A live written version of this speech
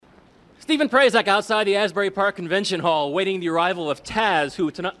Stephen Prazak outside the Asbury Park Convention Hall, waiting the arrival of Taz, who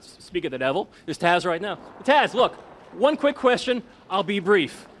tonight, speak of the devil, is Taz right now. Taz, look, one quick question, I'll be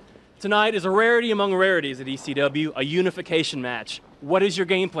brief. Tonight is a rarity among rarities at ECW, a unification match. What is your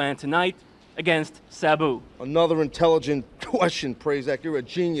game plan tonight against Sabu? Another intelligent question, Prazak. You're a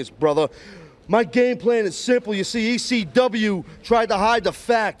genius, brother. My game plan is simple. You see, ECW tried to hide the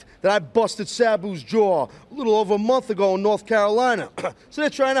fact that I busted Sabu's jaw a little over a month ago in North Carolina. So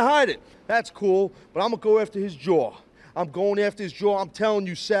they're trying to hide it. That's cool, but I'm going to go after his jaw. I'm going after his jaw. I'm telling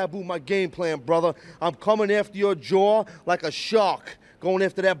you, Sabu, my game plan, brother. I'm coming after your jaw like a shark, going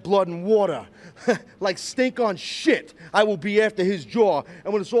after that blood and water. Like stink on shit, I will be after his jaw.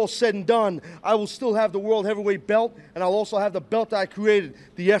 And when it's all said and done, I will still have the World Heavyweight belt, and I'll also have the belt I created,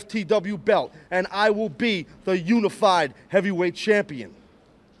 the FTW belt. And I will be the unified heavyweight champion.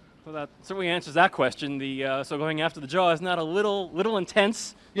 Well, that certainly answers that question. So going after the jaw, isn't that a little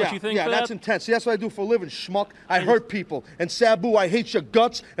intense, don't you think? Yeah, that's intense. See, that's what I do for a living, schmuck. I hurt people. And Sabu, I hate your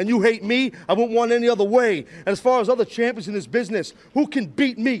guts, and you hate me. I wouldn't want any other way. And as far as other champions in this business, who can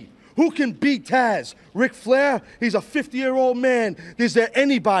beat me? Who can beat Taz? Ric Flair? He's a 50-year-old man. Is there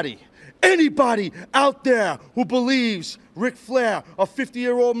anybody out there who believes Ric Flair, a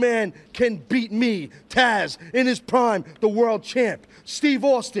 50-year-old man, can beat me, Taz, in his prime, the world champ? Steve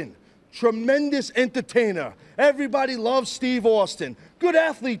Austin, tremendous entertainer. Everybody loves Steve Austin. Good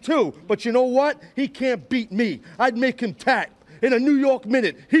athlete, too. But you know what? He can't beat me. I'd make him tap. In a New York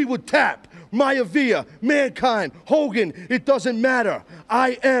Minute, he would tap. Maivia, Mankind, Hogan, it doesn't matter.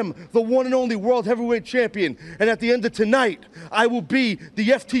 I am the one and only World Heavyweight Champion. And at the end of tonight, I will be the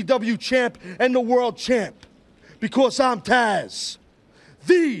FTW champ and the world champ. Because I'm Taz,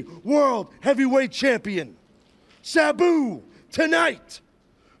 the World Heavyweight Champion. Sabu, tonight,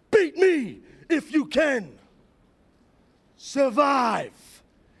 beat me if you can. Survive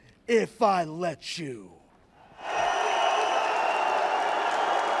if I let you.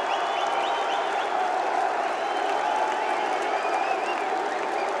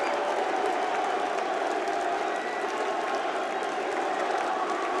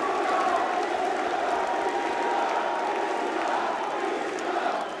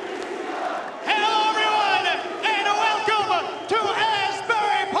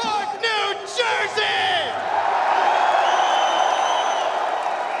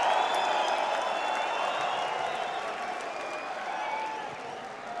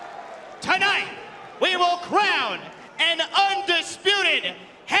 Tonight, we will crown an undisputed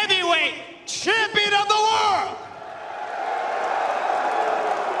heavyweight champion of the world.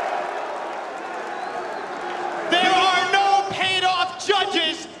 There are no paid-off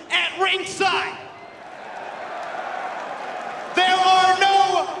judges at ringside. There are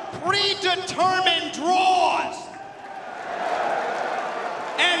no predetermined draws.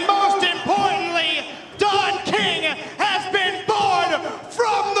 And most importantly, Don King has been born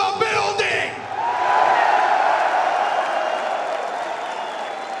from the building.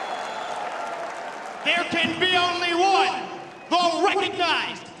 There can be only one, the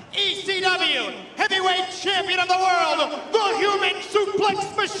recognized ECW heavyweight champion of the world, the human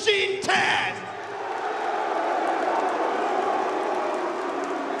suplex machine, Taz.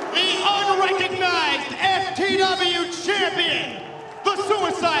 The unrecognized FTW champion, the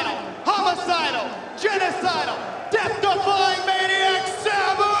suicidal, homicidal, genocidal, death-defying maniac,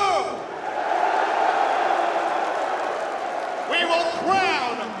 Sabu! We will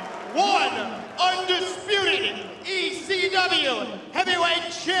crown one undisputed ECW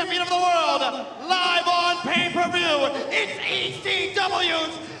heavyweight champion of the world live on pay-per-view. It's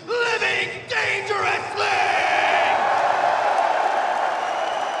ECW's Living Dangerously!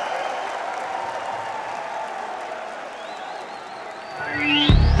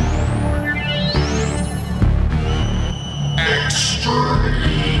 Extreme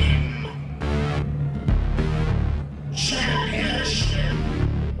Championship.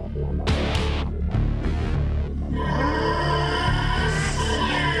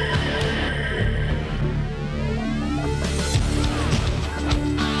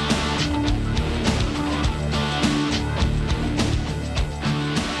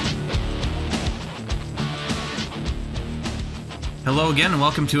 Hello again, and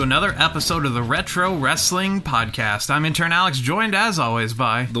welcome to another episode of the Retro Wrestling Podcast. I'm intern Alex, joined as always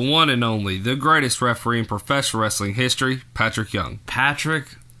by the one and only, the greatest referee in professional wrestling history, Patrick Young. Patrick.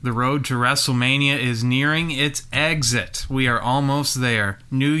 The road to WrestleMania is nearing its exit. We are almost there.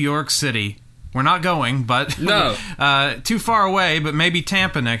 New York City. We're not going, but no. Too far away, but maybe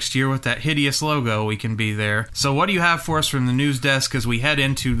Tampa next year with that hideous logo, we can be there. So what do you have for us from the news desk as we head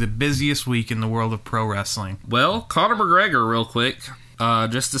into the busiest week in the world of pro wrestling? Well, Conor McGregor, real quick.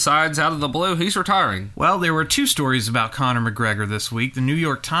 just decides out of the blue he's retiring. Well, there were two stories about Conor McGregor this week. The New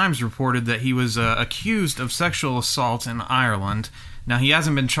York Times reported that he was accused of sexual assault in Ireland. Now, he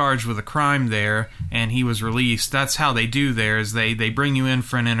hasn't been charged with a crime there, and he was released. That's how they do there, is they bring you in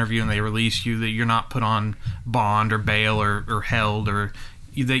for an interview and they release you, that you're not put on bond or bail or held, or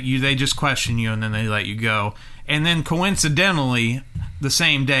they just question you and then they let you go. And then coincidentally, the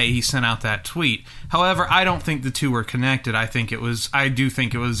same day he sent out that tweet. However, I don't think the two were connected. I do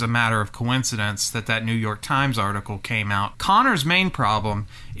think it was a matter of coincidence that New York Times article came out. Conor's main problem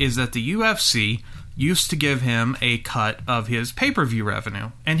is that the UFC used to give him a cut of his pay-per-view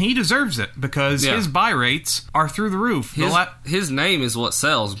revenue, and he deserves it because his buy rates are through the roof. His name is what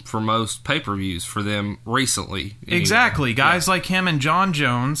sells for most pay-per-views for them recently. Anyway. Exactly. Guys like him and John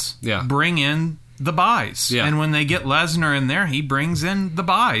Jones bring in the buys. Yeah. And when they get Lesnar in there, he brings in the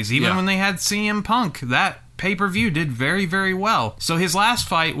buys. Even when they had CM Punk, that pay-per-view did very, very well. So his last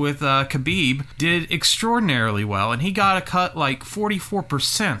fight with Khabib did extraordinarily well, and he got a cut like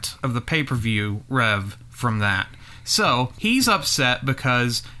 44% of the pay-per-view rev from that. So he's upset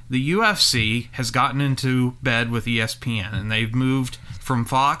because the UFC has gotten into bed with ESPN, and they've moved from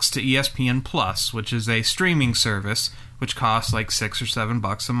Fox to ESPN Plus, which is a streaming service which costs like $6 or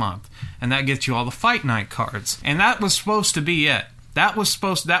 $7 a month. And that gets you all the fight night cards. And that was supposed to be it. That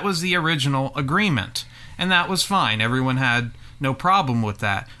was the original agreement. And that was fine. Everyone had no problem with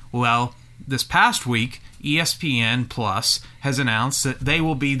that. Well, this past week, ESPN Plus has announced that they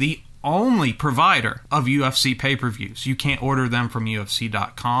will be the only provider of UFC pay-per-views. You can't order them from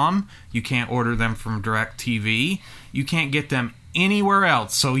UFC.com. You can't order them from DirecTV. You can't get them anywhere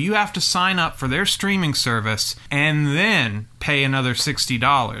else. So you have to sign up for their streaming service and then pay another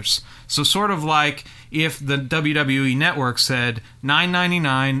 $60. So sort of like if the WWE Network said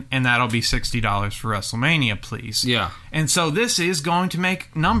 $9.99 and that'll be $60 for WrestleMania, please. Yeah. And so this is going to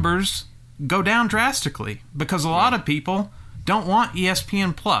make numbers go down drastically because a lot of people don't want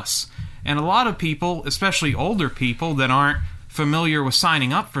ESPN Plus. And a lot of people, especially older people that aren't familiar with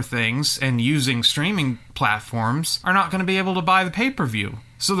signing up for things and using streaming platforms, are not going to be able to buy the pay-per-view.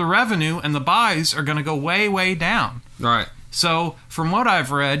 So the revenue and the buys are going to go way, way down. Right. So, from what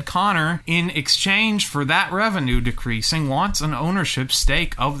I've read, Conor, in exchange for that revenue decreasing, wants an ownership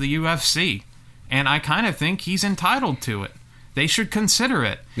stake of the UFC. And I kind of think he's entitled to it. They should consider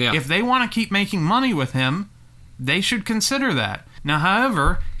it. Yeah. If they want to keep making money with him, they should consider that. Now,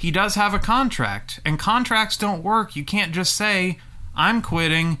 however, he does have a contract, and contracts don't work. You can't just say, I'm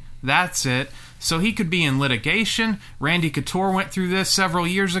quitting, that's it. So he could be in litigation. Randy Couture went through this several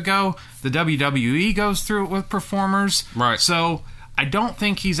years ago. The WWE goes through it with performers. Right. So I don't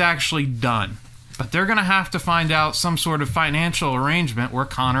think he's actually done. But they're going to have to find out some sort of financial arrangement where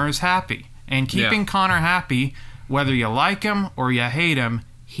Conor is happy. And keeping Conor happy, whether you like him or you hate him,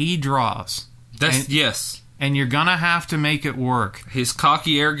 he draws. Yes. And you're going to have to make it work. His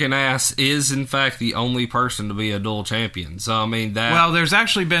cocky, arrogant ass is, in fact, the only person to be a dual champion. So, I mean, that... Well, there's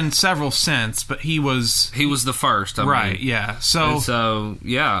actually been several since, but he was... He was the first, I right, mean. yeah. So,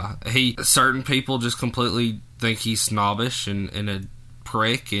 yeah. Certain people just completely think he's snobbish and a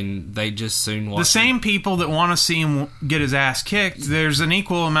prick, and they just soon want... The same people that want to see him get his ass kicked, there's an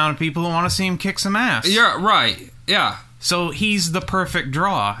equal amount of people that want to see him kick some ass. Yeah, right. Yeah. So he's the perfect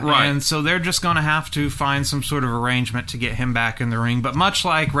draw. Right. And so they're just going to have to find some sort of arrangement to get him back in the ring. But much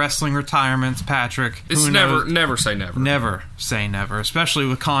like wrestling retirements, Patrick, it's never say never. Never say never, especially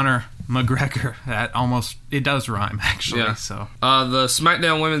with Conor McGregor. It does rhyme, actually. Yeah. So the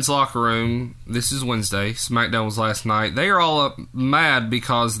SmackDown women's locker room, this is Wednesday. SmackDown was last night. They are all mad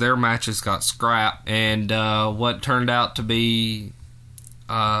because their matches got scrapped. And what turned out to be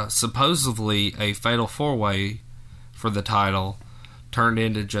supposedly a fatal four-way for the title turned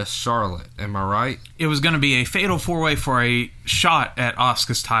into just Charlotte. Am I right? It was going to be a fatal four-way for a shot at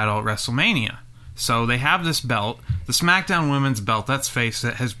Asuka's title at WrestleMania. So they have this belt. The SmackDown women's belt, let's face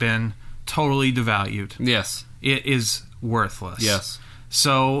it, has been totally devalued. Yes. It is worthless. Yes.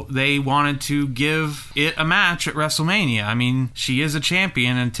 So they wanted to give it a match at WrestleMania. I mean, she is a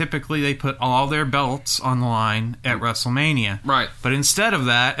champion, and typically they put all their belts on the line at WrestleMania. Right. But instead of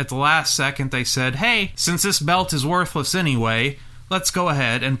that, at the last second, they said, hey, since this belt is worthless anyway, let's go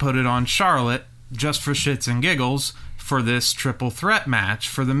ahead and put it on Charlotte just for shits and giggles for this triple threat match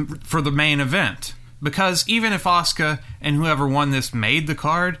for the main event. Because even if Asuka and whoever won this made the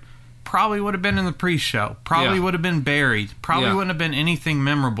card, probably would have been in the pre-show. Probably would have been buried. Probably wouldn't have been anything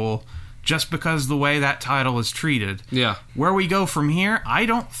memorable just because the way that title is treated. Yeah. Where we go from here, I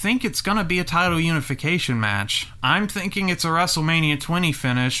don't think it's going to be a title unification match. I'm thinking it's a WrestleMania 20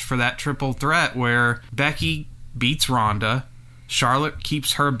 finish for that triple threat where Becky beats Ronda, Charlotte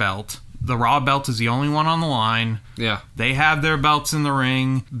keeps her belt. The Raw belt is the only one on the line. Yeah. They have their belts in the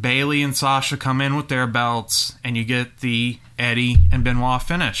ring. Bayley and Sasha come in with their belts, and you get the Eddie and Benoit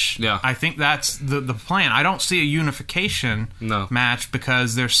finish. Yeah. I think that's the plan. I don't see a unification match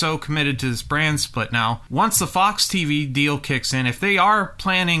because they're so committed to this brand split. Now, once the Fox TV deal kicks in, if they are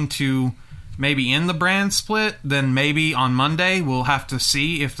planning to maybe end the brand split, then maybe on Monday we'll have to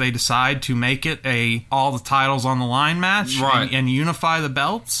see if they decide to make it a all the titles on the line match and unify the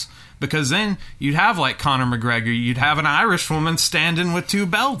belts. Because then you'd have like Conor McGregor, you'd have an Irish woman standing with 2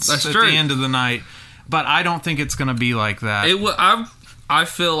 belts at the end of the night. But I don't think it's going to be like that. I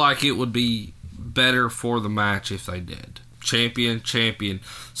feel like it would be better for the match if they did. Champion.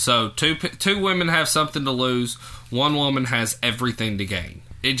 So two women have something to lose. One woman has everything to gain.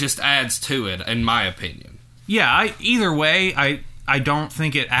 It just adds to it, in my opinion. Yeah, either way, I don't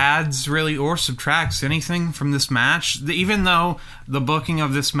think it adds really or subtracts anything from this match. Even though the booking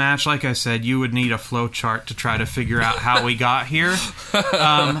of this match, like I said, you would need a flow chart to try to figure out how we got here.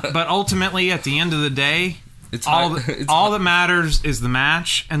 But ultimately, at the end of the day, all that matters is the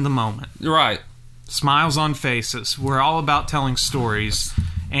match and the moment. Right. Smiles on faces. We're all about telling stories.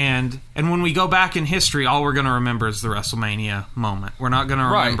 And when we go back in history, all we're going to remember is the WrestleMania moment. We're not going to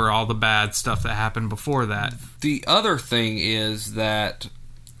remember all the bad stuff that happened before that. The other thing is that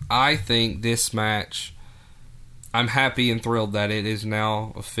I think this match, I'm happy and thrilled that it is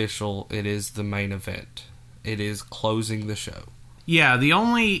now official. It is the main event. It is closing the show. Yeah, the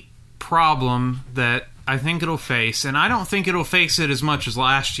only problem that I think it'll face, and I don't think it'll face it as much as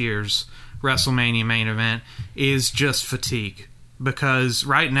last year's WrestleMania main event, is just fatigue. Because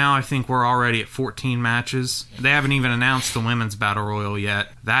right now I think we're already at 14 matches. They haven't even announced the Women's Battle Royal yet.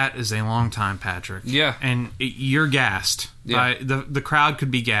 That is a long time, Patrick. Yeah. And you're gassed. Yeah. The crowd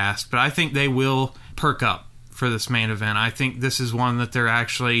could be gassed, but I think they will perk up for this main event. I think this is one that they're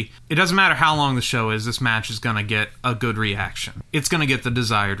actually... It doesn't matter how long the show is, this match is going to get a good reaction. It's going to get the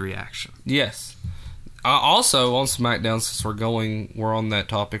desired reaction. Yes. Also, on SmackDown, since we're on that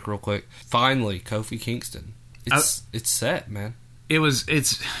topic real quick, finally, Kofi Kingston. It's set, man.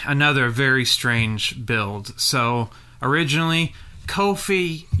 It's another very strange build. So originally,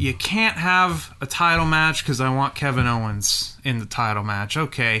 Kofi, you can't have a title match because I want Kevin Owens in the title match.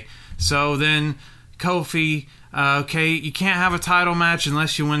 Okay, so then Kofi, you can't have a title match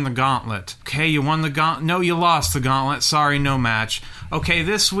unless you win the gauntlet. Okay, you won the gauntlet. No, you lost the gauntlet. Sorry, no match. Okay,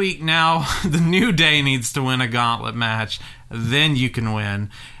 this week now, the New Day needs to win a gauntlet match. Then you can win.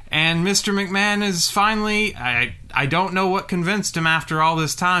 And Mr. McMahon is finally, I don't know what convinced him after all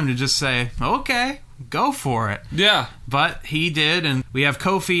this time to just say, okay, go for it. Yeah. But he did, and we have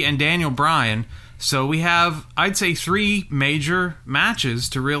Kofi and Daniel Bryan. So we have, I'd say, 3 major matches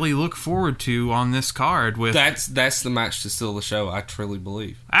to really look forward to on this card. With That's the match to steal the show, I truly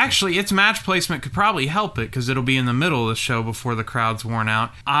believe. Actually, its match placement could probably help it because it'll be in the middle of the show before the crowd's worn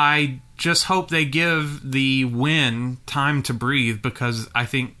out. I just hope they give the win time to breathe because I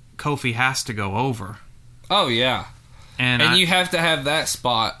think Kofi has to go over. Oh, yeah. And you have to have that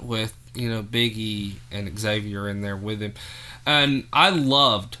spot with, Big E and Xavier in there with him. And I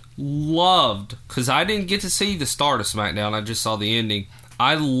loved, because I didn't get to see the start of SmackDown, I just saw the ending.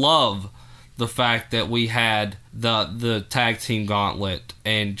 I love the fact that we had the tag team gauntlet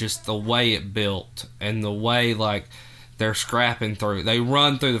and just the way it built and the way, they're scrapping through. They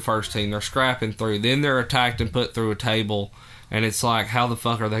run through the first team, they're scrapping through, then they're attacked and put through a table. And it's like, how the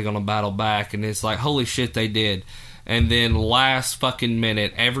fuck are they going to battle back? And it's like, holy shit, they did. And then last fucking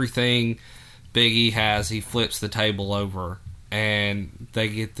minute, everything Big E has, he flips the table over. And they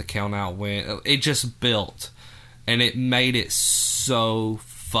get the count-out win. It just built. And it made it so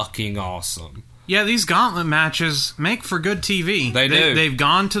fucking awesome. Yeah, these gauntlet matches make for good TV. They do. They've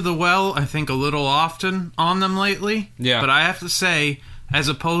gone to the well, I think, a little often on them lately. Yeah. But I have to say, as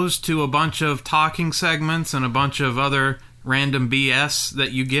opposed to a bunch of talking segments and a bunch of other random BS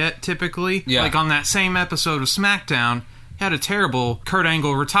that you get typically. Yeah. Like on that same episode of SmackDown, you had a terrible Kurt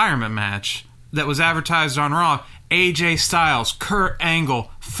Angle retirement match that was advertised on Raw. AJ Styles, Kurt Angle,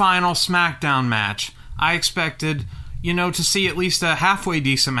 final SmackDown match. I expected, to see at least a halfway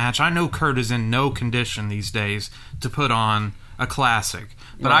decent match. I know Kurt is in no condition these days to put on a classic.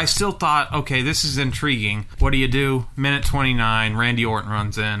 But right. I still thought, okay, this is intriguing. What do? Minute 29, Randy Orton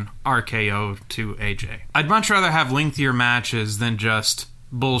runs in, RKO to AJ. I'd much rather have lengthier matches than just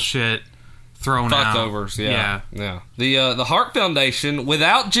bullshit thrown out. Fuckovers, yeah. The Hart Foundation,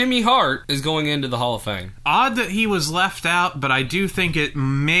 without Jimmy Hart, is going into the Hall of Fame. Odd that he was left out, but I do think it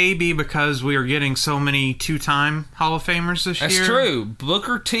may be because we are getting so many two-time Hall of Famers this year. That's true.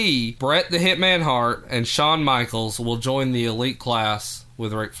 Booker T, Bret the Hitman Hart, and Shawn Michaels will join the elite class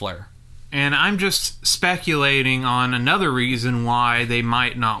with Ric Flair. And I'm just speculating on another reason why they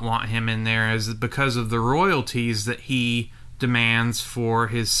might not want him in there is because of the royalties that he demands for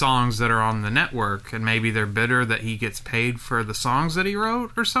his songs that are on the network, and maybe they're bitter that he gets paid for the songs that he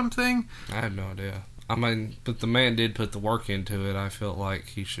wrote or something. I have no idea. I mean, but the man did put the work into it. I feel like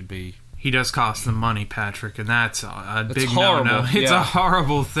he should be. He does cost them money, Patrick, and that's a big horrible. no-no. It's a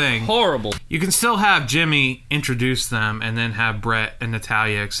horrible thing. Horrible. You can still have Jimmy introduce them and then have Bret and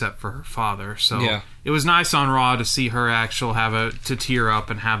Natalya except for her father. So It was nice on Raw to see her to tear up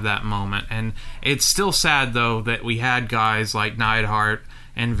and have that moment. And it's still sad, though, that we had guys like Neidhart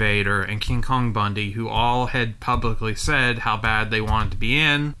and Vader and King Kong Bundy who all had publicly said how bad they wanted to be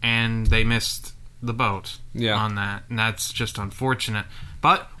in, and they missed the boat on that. And that's just unfortunate.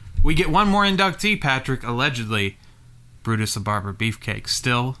 But we get one more inductee, Patrick, allegedly. Brutus the Barber Beefcake.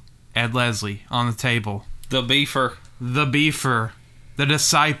 Still Ed Leslie on the table. The Beefer. The Beefer. The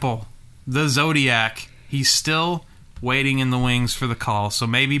Disciple. The Zodiac. He's still waiting in the wings for the call. So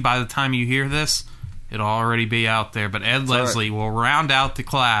maybe by the time you hear this, it'll already be out there. But Ed Leslie will round out the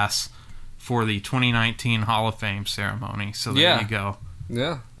class for the 2019 Hall of Fame ceremony. So there you go.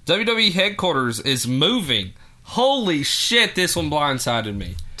 Yeah. WWE headquarters is moving. Holy shit, this one blindsided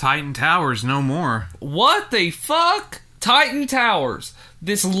me. Titan Towers, no more. What the fuck? Titan Towers.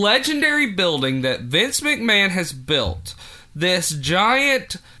 This legendary building that Vince McMahon has built. This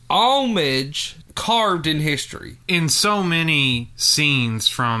giant homage carved in history. In so many scenes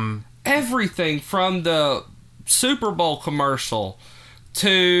from... everything from the Super Bowl commercial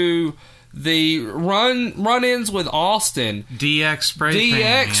to the run-ins with Austin.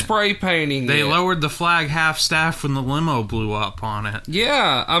 DX spray painting. They lowered the flag half-staff when the limo blew up on it.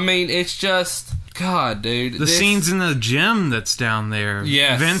 Yeah, I mean, it's just... God, dude. The scenes in the gym that's down there.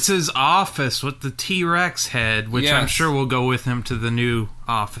 Yes. Vince's office with the T-Rex head, which I'm sure will go with him to the new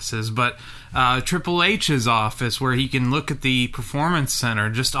offices. But Triple H's office, where he can look at the Performance Center.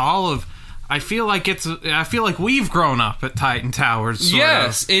 Just all of... I feel like we've grown up at Titan Towers.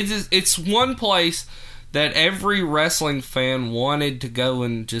 Yes, it's one place that every wrestling fan wanted to go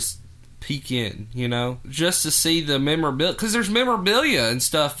and just peek in, you know, just to see the memorabilia, because there's memorabilia and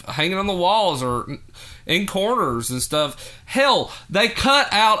stuff hanging on the walls or in corners and stuff. Hell, they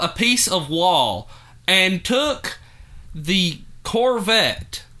cut out a piece of wall and took the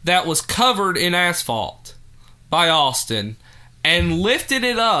Corvette that was covered in asphalt by Austin and lifted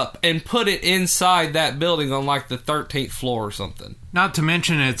it up and put it inside that building on like the 13th floor or something. Not to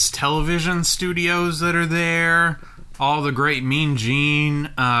mention its television studios that are there, all the great Mean Gene,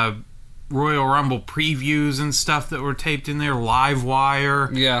 Royal Rumble previews and stuff that were taped in there, Live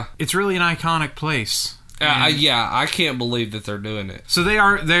Wire. Yeah. It's really an iconic place. I can't believe that they're doing it. So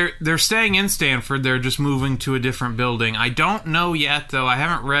they're staying in Stanford. They're just moving to a different building. I don't know yet, though. I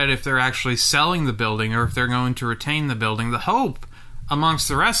haven't read if they're actually selling the building or if they're going to retain the building. The hope amongst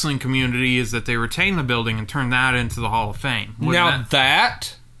the wrestling community is that they retain the building and turn that into the Hall of Fame.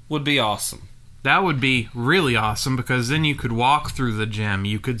 That would be awesome. That would be really awesome, because then you could walk through the gym.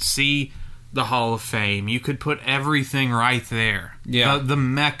 You could see the Hall of Fame. You could put everything right there. Yeah. The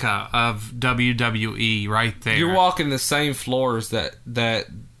mecca of WWE right there. You're walking the same floors that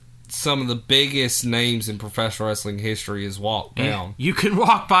some of the biggest names in professional wrestling history has walked down. You could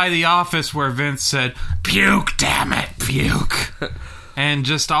walk by the office where Vince said, "Puke, damn it, puke." And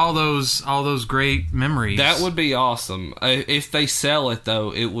just all those great memories. That would be awesome. If they sell it,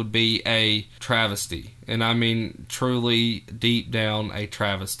 though, it would be a travesty. And I mean, truly, deep down, a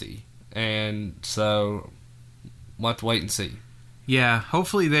travesty. And so, we'll have to wait and see. Yeah,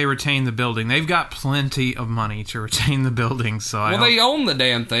 hopefully they retain the building. They've got plenty of money to retain the building, so they own the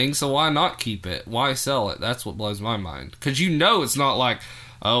damn thing, so why not keep it? Why sell it? That's what blows my mind. Because you know it's not like,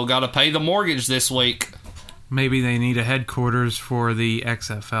 oh, gotta pay the mortgage this week. Maybe they need a headquarters for the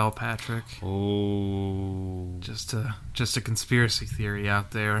XFL, Patrick. Oh. Just a conspiracy theory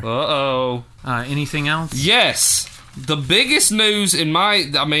out there. Uh-oh. Anything else? Yes. The biggest news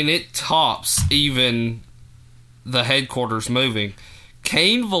it tops even the headquarters moving.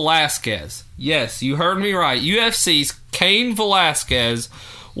 Cain Velasquez. Yes, you heard me right. UFC's Cain Velasquez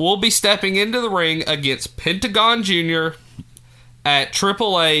will be stepping into the ring against Pentagon Jr. at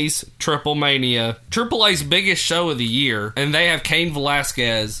AAA's Triple Mania. AAA's biggest show of the year, and they have Cain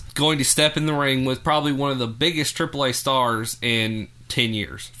Velasquez going to step in the ring with probably one of the biggest AAA stars in 10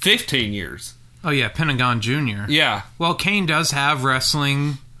 years, 15 years. Oh, yeah, Pentagon Jr. Yeah. Well, Kane does have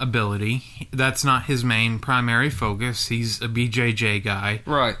wrestling ability. That's not his main primary focus. He's a BJJ guy.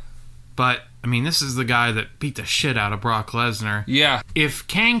 Right. But, I mean, this is the guy that beat the shit out of Brock Lesnar. Yeah. If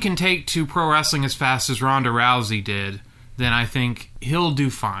Kane can take to pro wrestling as fast as Ronda Rousey did, then I think he'll do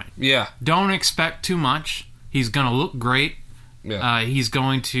fine. Yeah. Don't expect too much. He's going to look great. Yeah.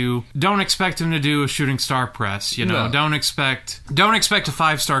 Don't expect him to do a shooting star press, you know. No. Don't expect a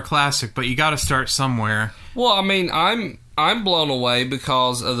 5-star classic, but you got to start somewhere. Well, I mean, I'm blown away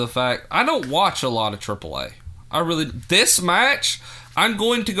because of the fact I don't watch a lot of AAA. This match I'm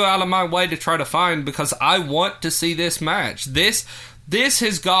going to go out of my way to try to find because I want to see this match. This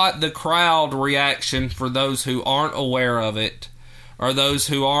has got the crowd reaction for those who aren't aware of it or those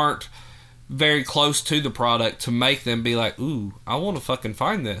who aren't very close to the product to make them be like, ooh, I want to fucking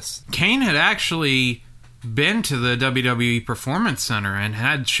find this. Kane had actually been to the WWE Performance Center and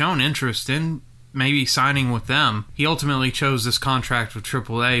had shown interest in maybe signing with them. He ultimately chose this contract with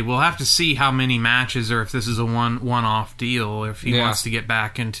AAA. We'll have to see how many matches or if this is a one-off deal or if he wants to get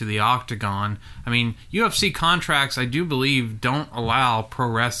back into the octagon. I mean, UFC contracts, I do believe, don't allow pro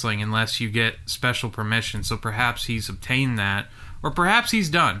wrestling unless you get special permission, so perhaps he's obtained that, or perhaps he's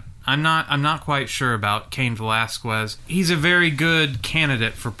done. I'm not quite sure about Cain Velasquez. He's a very good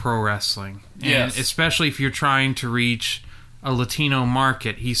candidate for pro wrestling. And especially if you're trying to reach a Latino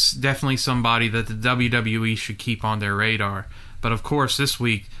market, he's definitely somebody that the WWE should keep on their radar. But of course, this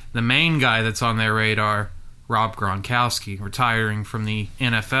week, the main guy that's on their radar, Rob Gronkowski, retiring from the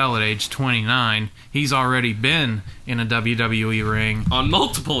NFL at age 29. He's already been in a WWE ring. On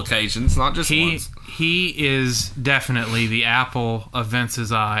multiple occasions, not just once. He is definitely the apple of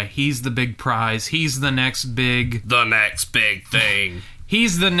Vince's eye. He's the big prize. He's the next big... The next big thing.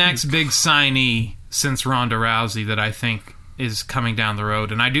 He's the next big signee since Ronda Rousey that I think is coming down the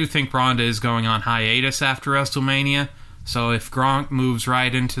road. And I do think Ronda is going on hiatus after WrestleMania. So if Gronk moves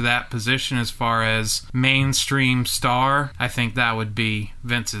right into that position as far as mainstream star, I think that would be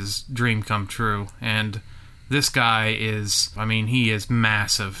Vince's dream come true. And this guy is, I mean, he is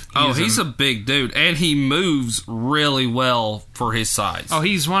massive. He's a big dude. And he moves really well for his size. Oh,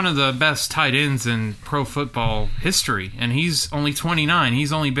 he's one of the best tight ends in pro football history. And he's only 29.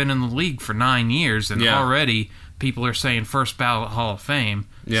 He's only been in the league for 9 years. And already people are saying first ballot Hall of Fame.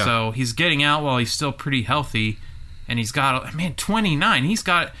 Yeah. So he's getting out while he's still pretty healthy. And he's got, 29. He's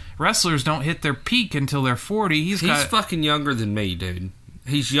got, wrestlers don't hit their peak until they're 40. He's fucking younger than me, dude.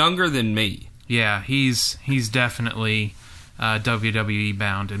 He's younger than me. Yeah, he's definitely WWE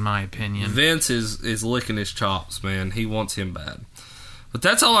bound, in my opinion. Vince is licking his chops, man. He wants him bad. But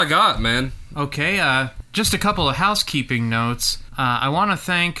that's all I got, man. Okay, just a couple of housekeeping notes. I want to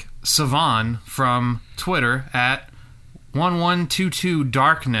thank Savan from Twitter at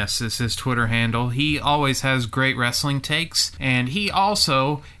 1122darkness is his Twitter handle. He always has great wrestling takes, and he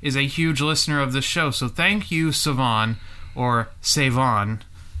also is a huge listener of the show. So thank you, Savan, or Savan.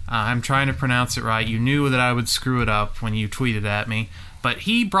 I'm trying to pronounce it right. You knew that I would screw it up when you tweeted at me. But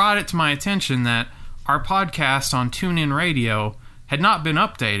he brought it to my attention that our podcast on TuneIn Radio had not been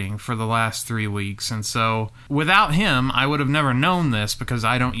updating for the last 3 weeks. And so without him, I would have never known this because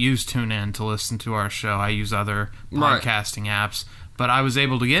I don't use TuneIn to listen to our show. I use other podcasting apps. But I was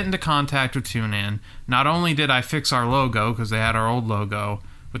able to get into contact with TuneIn. Not only did I fix our logo, because they had our old logo,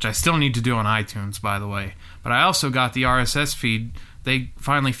 which I still need to do on iTunes, by the way, but I also got the RSS feed. They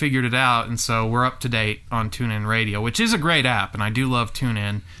finally figured it out, and so we're up to date on TuneIn Radio, which is a great app, and I do love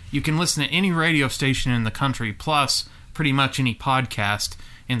TuneIn. You can listen to any radio station in the country, plus pretty much any podcast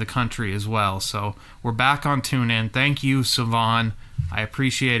in the country as well. So we're back on TuneIn. Thank you, Savan. I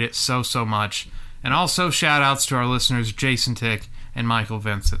appreciate it so much. And also shout-outs to our listeners, Jason Tick and Michael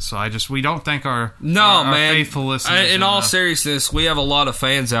Vincent. So we don't thank our faithful listeners. In all seriousness, we have a lot of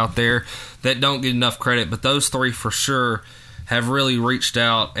fans out there that don't get enough credit, but those three for sure have really reached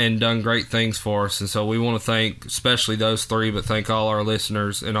out and done great things for us. And so we want to thank especially those three, but thank all our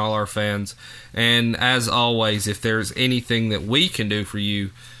listeners and all our fans. And as always, if there's anything that we can do for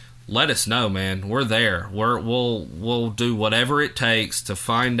you, let us know, man. We're there. We'll do whatever it takes to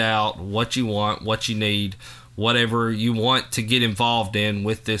find out what you want, what you need, whatever you want to get involved in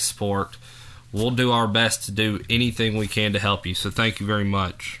with this sport. We'll do our best to do anything we can to help you. So thank you very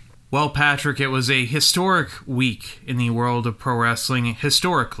much. Well, Patrick, it was a historic week in the world of pro wrestling,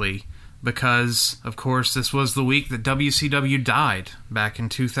 historically, because, of course, this was the week that WCW died back in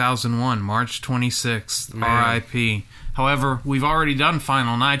 2001, March 26th, R.I.P. However, we've already done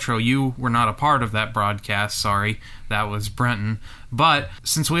Final Nitro. You were not a part of that broadcast, sorry. That was Brenton. But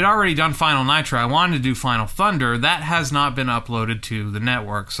since we'd already done Final Nitro, I wanted to do Final Thunder. That has not been uploaded to the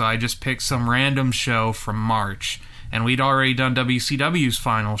network, so I just picked some random show from March. And we'd already done WCW's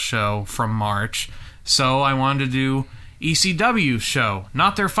final show from March, so I wanted to do ECW's show.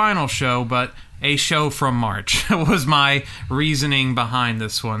 Not their final show, but a show from March was my reasoning behind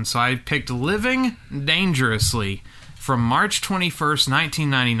this one. So I picked Living Dangerously from March 21st,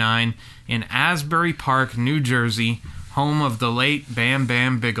 1999 in Asbury Park, New Jersey, home of the late Bam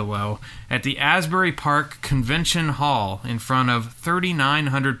Bam Bigelow, at the Asbury Park Convention Hall in front of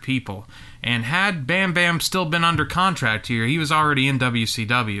 3,900 people. And had Bam Bam still been under contract here, he was already in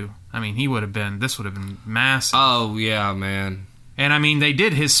WCW. I mean, this would have been massive. Oh, yeah, man. And I mean, they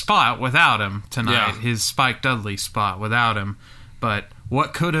did his spot without him tonight, Yeah. his Spike Dudley spot without him. But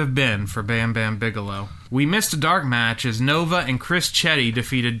what could have been for Bam Bam Bigelow? We missed a dark match as Nova and Chris Chetty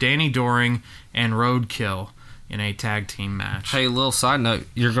defeated Danny Doring and Roadkill in a tag team match. Hey, little side note,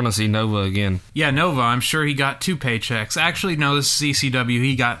 you're going to see Nova again. Yeah, Nova, I'm sure he got 2 paychecks. Actually, no, this is ECW.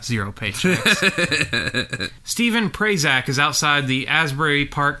 He got 0 paychecks. Stephen Prazak is outside the Asbury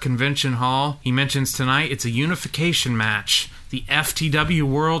Park Convention Hall. He mentions tonight it's a unification match. The FTW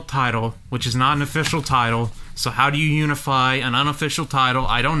World title, which is not an official title. So how do you unify an unofficial title?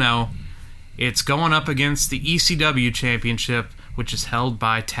 I don't know. It's going up against the ECW Championship, which is held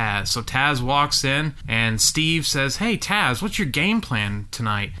by Taz. So Taz walks in, and Steve says, "Hey, Taz, what's your game plan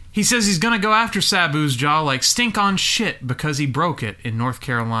tonight?" He says he's going to go after Sabu's jaw like stink on shit because he broke it in North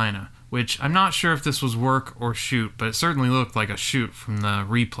Carolina, which I'm not sure if this was work or shoot, but it certainly looked like a shoot from the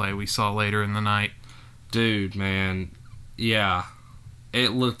replay we saw later in the night. Dude, man, yeah,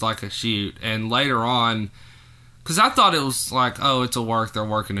 it looked like a shoot. And later on, because I thought it was like, oh, it's a work, they're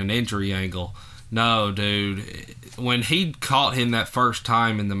working an injury angle. No, dude. When he caught him that first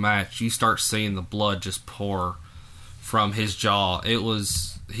time in the match, you start seeing the blood just pour from his jaw.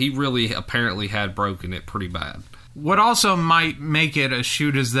 He really apparently had broken it pretty bad. What also might make it a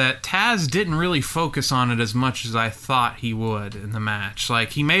shoot is that Taz didn't really focus on it as much as I thought he would in the match.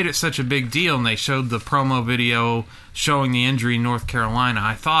 Like, he made it such a big deal, and they showed the promo video showing the injury in North Carolina.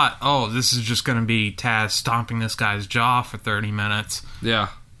 I thought, oh, this is just going to be Taz stomping this guy's jaw for 30 minutes. Yeah.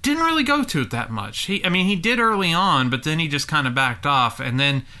 Didn't really go to it that much. He did early on, but then he just kind of backed off, and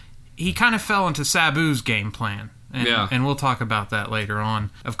then he kind of fell into Sabu's game plan. And we'll talk about that later on.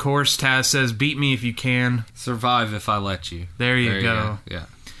 Of course, Taz says, "Beat me if you can. Survive if I let you." There you go. Yeah.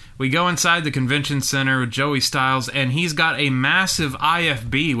 We go inside the convention center with Joey Styles, and he's got a massive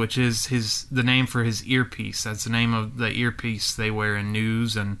IFB, which is the name for his earpiece. That's the name of the earpiece they wear in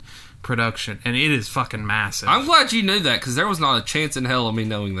news and production, and it is fucking massive. I'm glad you knew that, because there was not a chance in hell of me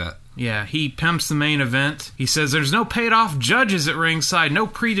knowing that. Yeah, he pimps the main event. He says there's no paid-off judges at ringside, no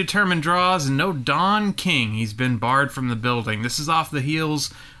predetermined draws, and no Don King. He's been barred from the building. This is off the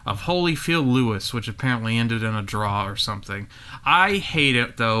heels of Holyfield Lewis, which apparently ended in a draw or something. I hate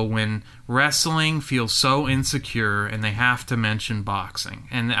it, though, when wrestling feels so insecure and they have to mention boxing.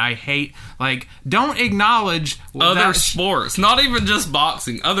 And I hate, don't acknowledge other sports. Not even just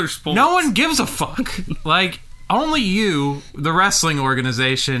boxing, other sports. No one gives a fuck. Only you, the wrestling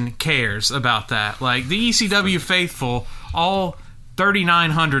organization, cares about that. The ECW faithful, all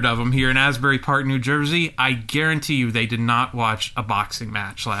 3,900 of them here in Asbury Park, New Jersey, I guarantee you they did not watch a boxing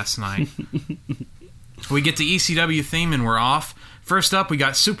match last night. We get the ECW theme and we're off. First up, we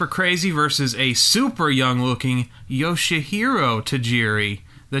got Super Crazy versus a super young-looking Yoshihiro Tajiri,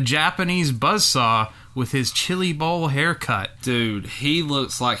 the Japanese buzzsaw with his chili bowl haircut. Dude, he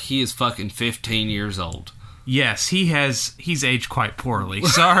looks like he is fucking 15 years old. Yes, he's aged quite poorly.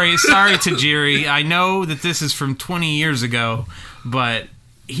 Sorry, Tajiri. I know that this is from 20 years ago, but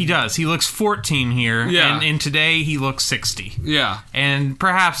he does. He looks 14 here, and today he looks 60. Yeah. And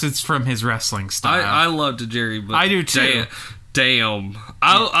perhaps it's from his wrestling style. I love Tajiri, but I do too. Damn.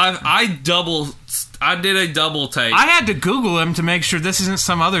 I did a double take. I had to Google him to make sure this isn't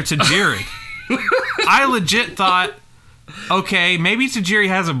some other Tajiri. I legit thought, okay, maybe Tajiri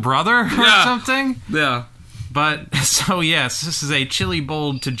has a brother or something. Yeah. But, so yes, this is a chili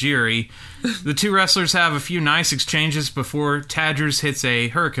bowl Tajiri. The two wrestlers have a few nice exchanges before Tadgers hits a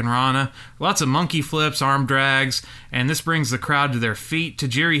Hurricane Rana. Lots of monkey flips, arm drags, and this brings the crowd to their feet.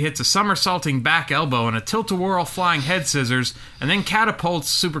 Tajiri hits a somersaulting back elbow and a tilt-a-whirl flying head scissors, and then catapults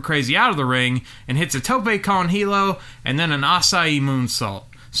Super Crazy out of the ring and hits a tope con hilo and then an acai moonsault.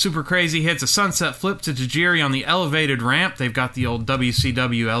 Super Crazy hits a sunset flip to Tajiri on the elevated ramp. They've got the old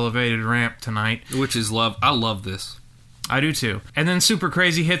WCW elevated ramp tonight. Which is love. I love this. I do too. And then Super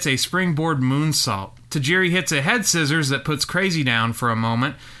Crazy hits a springboard moonsault. Tajiri hits a head scissors that puts Crazy down for a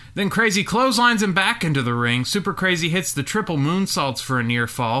moment. Then Crazy clotheslines him back into the ring. Super Crazy hits the triple moonsaults for a near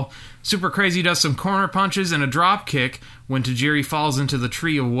fall. Super Crazy does some corner punches and a drop kick when Tajiri falls into the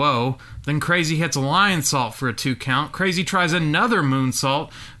Tree of Woe. Then Crazy hits a lion salt for a 2 count. Crazy tries another moonsault,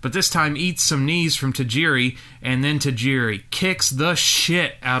 but this time eats some knees from Tajiri, and then Tajiri kicks the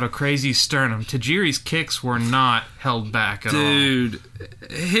shit out of Crazy's sternum. Tajiri's kicks were not held back at all. Dude,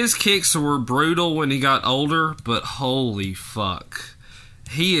 his kicks were brutal when he got older, but holy fuck.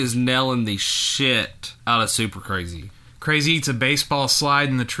 He is nailing the shit out of Super Crazy. Crazy eats a baseball slide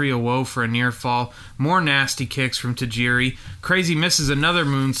in the Tree of Woe for a near fall. More nasty kicks from Tajiri. Crazy misses another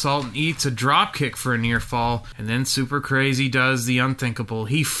moonsault and eats a drop kick for a near fall. And then Super Crazy does the unthinkable.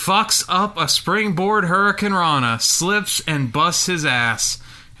 He fucks up a springboard Hurricane Rana, slips and busts his ass.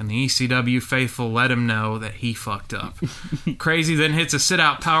 And the ECW faithful let him know that he fucked up. Crazy then hits a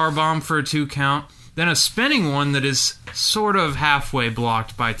sit-out powerbomb for a 2 count. Then a spinning one that is sort of halfway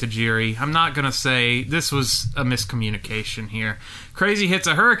blocked by Tajiri. I'm not going to say this was a miscommunication here. Crazy hits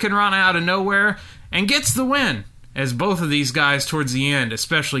a Hurricane Rana out of nowhere and gets the win. As both of these guys towards the end,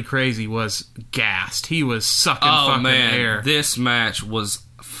 especially Crazy, was gassed. He was sucking fucking air. This match was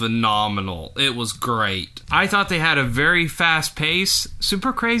phenomenal. It was great. I thought they had a very fast pace.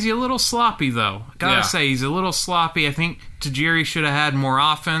 Super Crazy a little sloppy, though. Gotta say, he's a little sloppy. I think Tajiri should have had more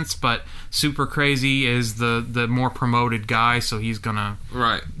offense, but Super Crazy is the more promoted guy, so he's gonna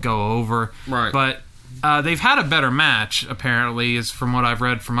go over. Right. But they've had a better match, apparently, is from what I've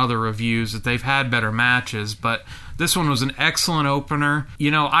read from other reviews, that they've had better matches, but this one was an excellent opener.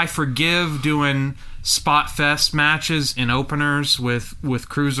 You know, I forgive doing spot fest matches in openers with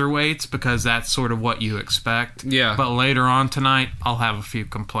cruiserweights because that's sort of what you expect. Yeah. But later on tonight, I'll have a few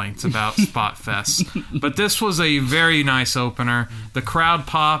complaints about spot fest. But this was a very nice opener. The crowd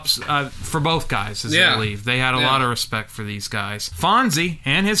pops for both guys as they leave. They had a lot of respect for these guys. Fonzie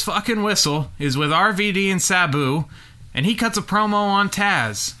and his fucking whistle is with RVD and Sabu, and he cuts a promo on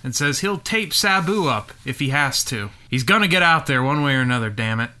Taz and says he'll tape Sabu up if he has to. He's gonna get out there one way or another,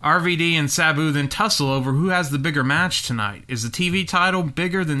 damn it. RVD and Sabu then tussle over who has the bigger match tonight. Is the TV title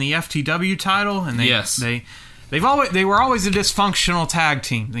bigger than the FTW title? And they were always a dysfunctional tag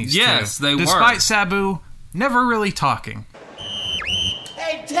team, these two. Yes, they were. Despite Sabu never really talking.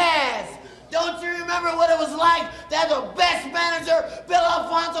 Hey, Taz! Don't you remember what it was like to have the best manager, Bill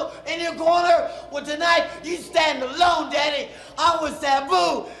Alfonso, in your corner? Well, tonight, you stand alone, Daddy. I'm with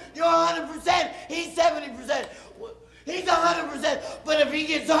Sabu. You're 100%. He's 70%. He's 100%. But if he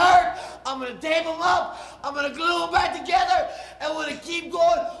gets hurt, I'm going to tape him up. I'm going to glue him back together. And we're going to keep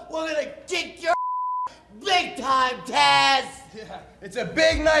going. We're going to kick your big time, Taz. Yeah, it's a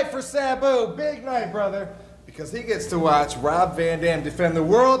big night for Sabu. Big night, brother. Because he gets to watch Rob Van Dam defend the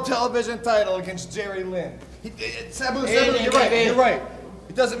world television title against Jerry Lynn. Sabu, you're right.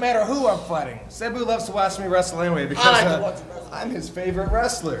 It doesn't matter who I'm fighting. Sabu loves to watch me wrestle anyway because I'm his favorite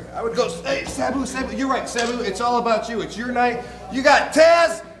wrestler. I would go, hey, Sabu, you're right, Sabu, it's all about you. It's your night. You got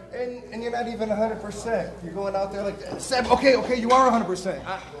Taz, and you're not even 100%. You're going out there like, Sabu, okay, you are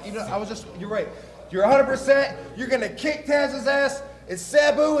 100%. You're right. You're 100%. You're going to kick Taz's ass. It's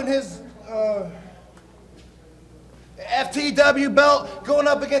Sabu and his, FTW belt going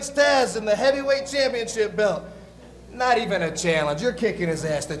up against Taz in the heavyweight championship belt. Not even a challenge. You're kicking his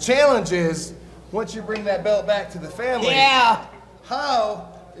ass. The challenge is, once you bring that belt back to the family,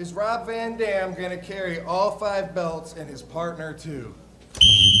 how is Rob Van Dam going to carry all 5 belts and his partner too?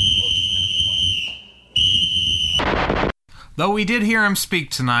 Though we did hear him speak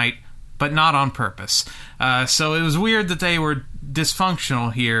tonight, but not on purpose. So it was weird that they were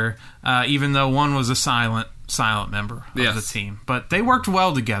dysfunctional here, even though one was a silent member of the team. But they worked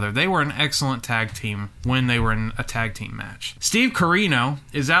well together. They were an excellent tag team when they were in a tag team match. Steve Corino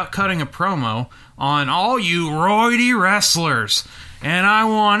is out cutting a promo on all you roidy wrestlers. And I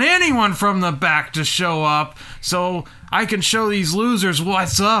want anyone from the back to show up so I can show these losers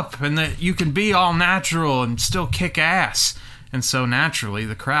what's up and that you can be all natural and still kick ass. And so naturally,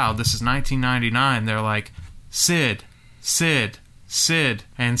 the crowd, this is 1999, they're like, Sid.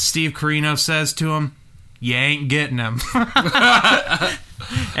 And Steve Corino says to him, you ain't getting him.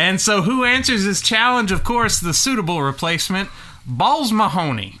 And so who answers his challenge? Of course, the suitable replacement, Balls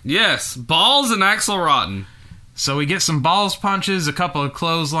Mahoney. Yes, Balls and Axel Rotten. So we get some balls punches, a couple of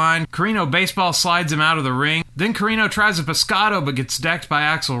clothesline. Corino baseball slides him out of the ring. Then Corino tries a pescado but gets decked by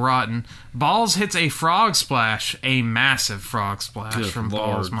Axel Rotten. Balls hits a frog splash, a massive frog splash from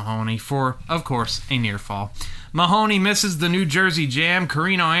Balls Mahoney for, of course, a near fall. Mahoney misses the New Jersey Jam.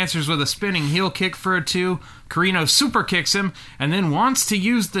 Corino answers with a spinning heel kick for a 2. Corino super kicks him and then wants to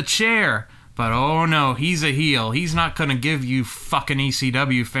use the chair. But oh no, he's a heel. He's not going to give you fucking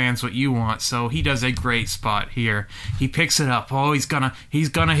ECW fans what you want, so he does a great spot here. He picks it up. Oh, he's gonna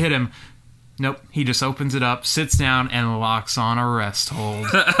hit him. Nope, he just opens it up, sits down, and locks on a rest hold.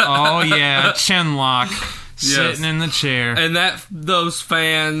 Oh yeah, chin lock. Sitting in the chair. And those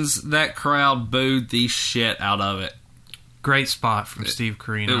fans, that crowd booed the shit out of it. Great spot from Steve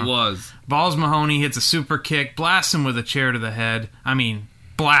Corino. It was. Balls Mahoney hits a super kick, blasts him with a chair to the head.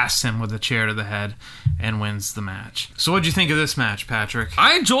 Blasts him with a chair to the head, and wins the match. So what'd you think of this match, Patrick?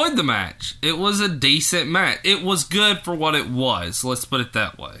 I enjoyed the match. It was a decent match. It was good for what it was. Let's put it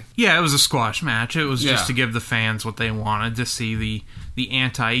that way. Yeah, it was a squash match. It was just to give the fans what they wanted, to see the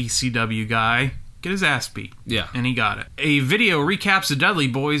anti-ECW guy get his ass beat. Yeah. And he got it. A video recaps the Dudley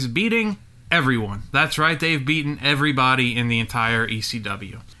Boys beating everyone. That's right, they've beaten everybody in the entire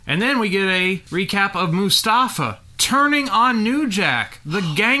ECW. And then we get a recap of Mustafa turning on New Jack. The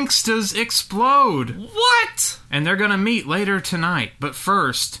gangstas explode. What? And they're going to meet later tonight. But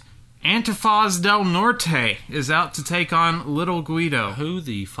first, Antifaz del Norte is out to take on Little Guido. Who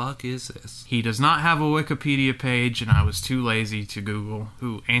the fuck is this? He does not have a Wikipedia page, and I was too lazy to Google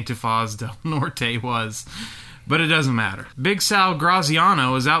who Antifaz del Norte was. But it doesn't matter. Big Sal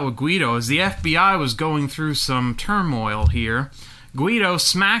Graziano is out with Guido as the FBI was going through some turmoil here. Guido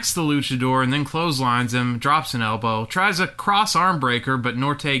smacks the luchador and then clotheslines him, drops an elbow, tries a cross arm breaker, but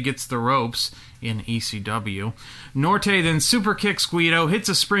Norte gets the ropes in ECW. Norte then super kicks Guido, hits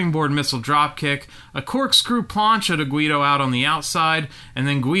a springboard missile drop kick, a corkscrew plancha to Guido out on the outside, and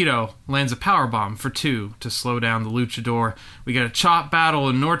then Guido lands a powerbomb for 2 to slow down the luchador. We got a chop battle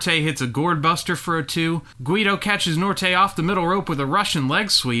and Norte hits a gourd buster for a 2. Guido catches Norte off the middle rope with a Russian leg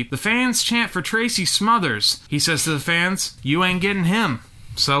sweep. The fans chant for Tracy Smothers. He says to the fans, "You ain't getting him."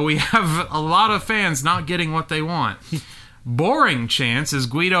 So we have a lot of fans not getting what they want. Boring chance as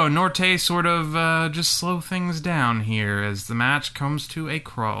Guido and Norte sort of just slow things down here as the match comes to a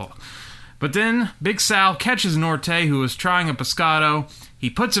crawl. But then Big Sal catches Norte, who is trying a pescado. He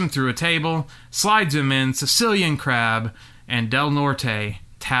puts him through a table, slides him in, Sicilian crab, and Del Norte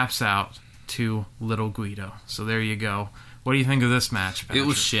taps out to Little Guido. So there you go. What do you think of this match, Patrick? It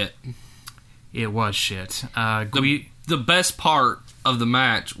was shit. It was shit. The best part of the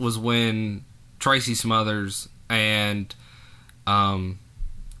match was when Tracy Smothers and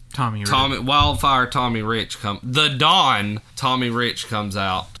Tommy Rich comes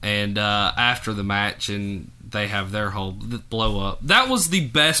out and after the match, and they have their whole blow up. That was the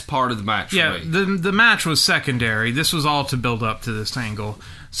best part of the match for me. The match was secondary. This was all to build up to this angle.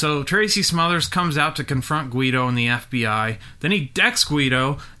 So Tracy Smothers comes out to confront Guido and the FBI. Then he decks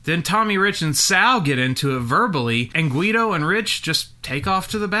Guido. Then Tommy Rich and Sal get into it verbally, and Guido and Rich just take off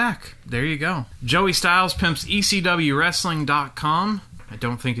to the back. There you go. Joey Styles pimps ECWWrestling.com. I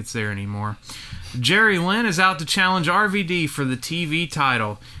don't think it's there anymore. Jerry Lynn is out to challenge RVD for the TV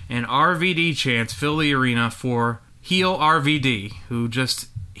title, and RVD chants fill the arena for heel RVD, who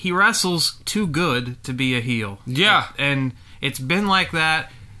he wrestles too good to be a heel. Yeah. And it's been like that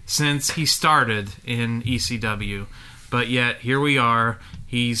since he started in ECW. But yet, here we are.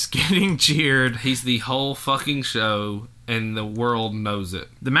 He's getting cheered. He's the whole fucking show, and the world knows it.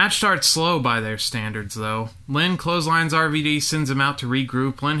 The match starts slow by their standards, though. Lynn clotheslines RVD, sends him out to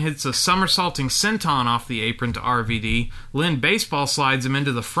regroup. Lynn hits a somersaulting senton off the apron to RVD. Lynn baseball slides him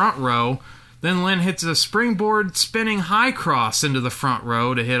into the front row. Then Lynn hits a springboard spinning high cross into the front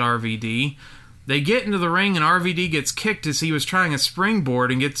row to hit RVD. They get into the ring, and RVD gets kicked as he was trying a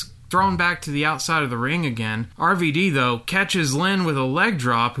springboard and gets thrown back to the outside of the ring again. RVD, though, catches Lynn with a leg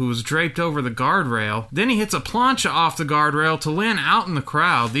drop, who was draped over the guardrail. Then he hits a plancha off the guardrail to Lynn out in the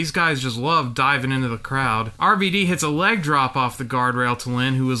crowd. These guys just love diving into the crowd. RVD hits a leg drop off the guardrail to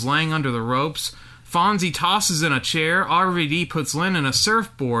Lynn, who was laying under the ropes. Fonzie tosses in a chair. RVD puts Lynn in a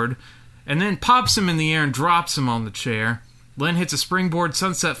surfboard, and then pops him in the air and drops him on the chair. Lynn hits a springboard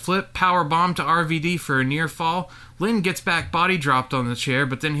sunset flip, power bomb to RVD for a near fall. Lynn gets back body dropped on the chair,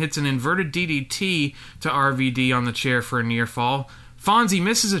 but then hits an inverted DDT to RVD on the chair for a near fall. Fonzie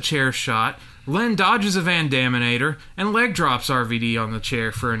misses a chair shot. Lynn dodges a Van Daminator and leg drops RVD on the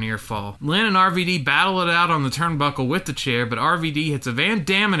chair for a near fall. Lynn and RVD battle it out on the turnbuckle with the chair, but RVD hits a Van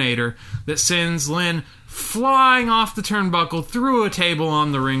Daminator that sends Lynn flying off the turnbuckle through a table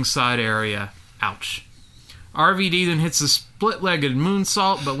on the ringside area. Ouch. RVD then hits a split-legged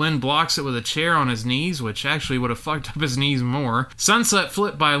moonsault, but Lynn blocks it with a chair on his knees, which actually would have fucked up his knees more. Sunset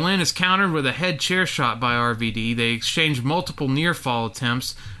flip by Lynn is countered with a head chair shot by RVD. They exchange multiple near-fall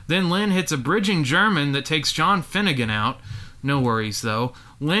attempts. Then Lynn hits a bridging German that takes John Finnegan out. No worries, though.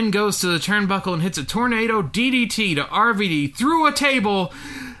 Lynn goes to the turnbuckle and hits a tornado DDT to RVD through a table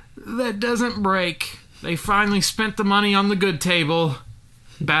that doesn't break. They finally spent the money on the good table.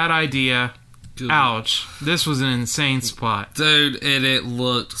 Bad idea. Ouch. This was an insane spot. Dude, and it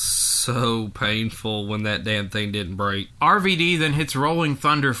looked so painful when that damn thing didn't break. RVD then hits Rolling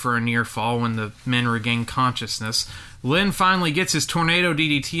Thunder for a near fall when the men regain consciousness. Lynn finally gets his Tornado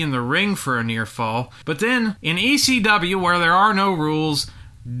DDT in the ring for a near fall. But then, in ECW, where there are no rules,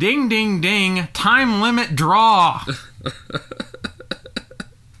 ding, ding, ding, time limit draw.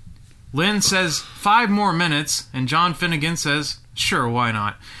 Lynn says 5 more minutes, and John Finnegan says, sure, why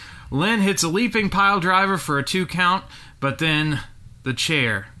not? Lynn hits a leaping pile driver for a 2 count, but then the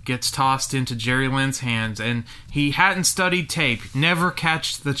chair gets tossed into Jerry Lynn's hands, and he hadn't studied tape, never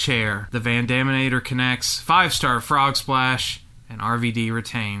catched the chair. The Van Daminator connects, 5-star frog splash, and RVD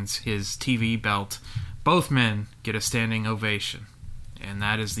retains his TV belt. Both men get a standing ovation, and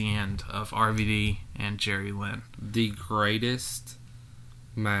that is the end of RVD and Jerry Lynn. The greatest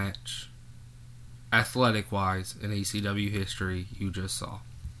match, athletic-wise, in ECW history you just saw.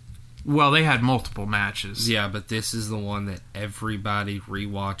 Well, they had multiple matches. Yeah, but this is the one that everybody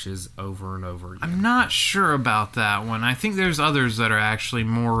rewatches over and over again. I'm not sure about that one. I think there's others that are actually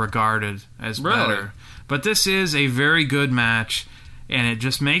more regarded as better. But this is a very good match, and it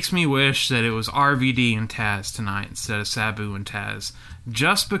just makes me wish that it was RVD and Taz tonight instead of Sabu and Taz.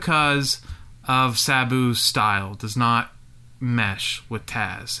 Just because of Sabu's style does not mesh with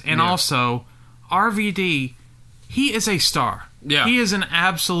Taz. And also, RVD, he is a star. Yeah. He is an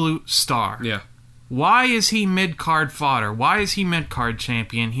absolute star. Yeah. Why is he mid-card fodder? Why is he mid-card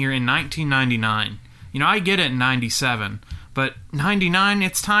champion here in 1999? You know, I get it in 97, but 99,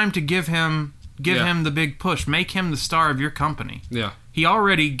 it's time to give him the big push. Make him the star of your company. Yeah. He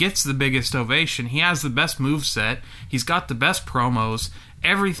already gets the biggest ovation. He has the best moveset. He's got the best promos.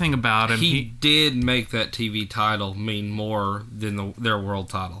 Everything about him. He did make that TV title mean more than their world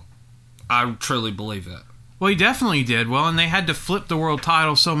title. I truly believe that. Well, he definitely did. Well, and they had to flip the world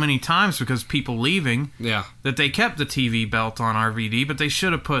title so many times because people leaving. Yeah. That they kept the TV belt on RVD, but they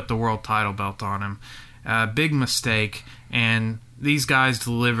should have put the world title belt on him. Big mistake. And these guys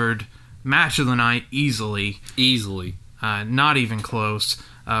delivered match of the night easily. Easily. Not even close.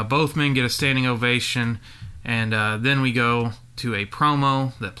 Both men get a standing ovation. And then we go to a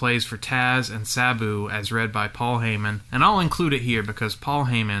promo that plays for Taz and Sabu as read by Paul Heyman. And I'll include it here because Paul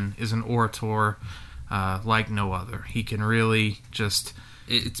Heyman is an orator like no other. He can really just...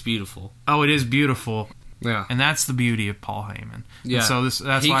 It's beautiful. Oh, it is beautiful. Yeah. And that's the beauty of Paul Heyman. Yeah. And so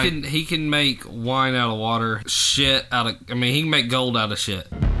that's why... He can make wine out of water, shit out of... I mean, he can make gold out of shit.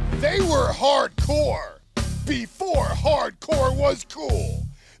 They were hardcore before hardcore was cool.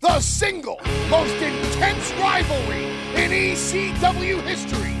 The single most intense rivalry in ECW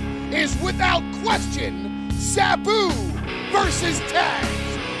history is without question Sabu versus Taz.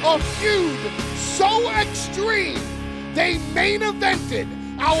 A feud so extreme, they main evented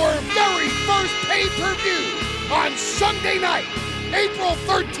our very first pay-per-view on Sunday night, April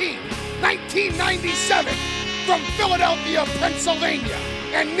 13th, 1997, from Philadelphia, Pennsylvania.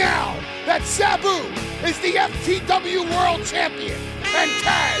 And now that Sabu is the FTW World Champion and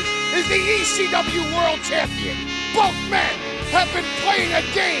Taz is the ECW World Champion, both men have been playing a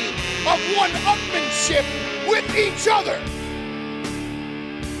game of one-upmanship with each other.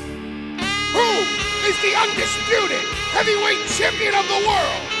 Who is the undisputed heavyweight champion of the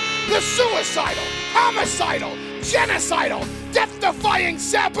world? The suicidal, homicidal, genocidal, death-defying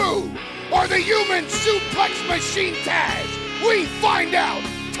Sabu, or the human suplex machine Taz? We find out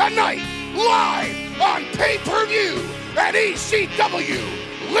tonight, live on pay-per-view at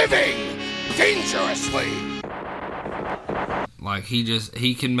ECW Living Dangerously. Like,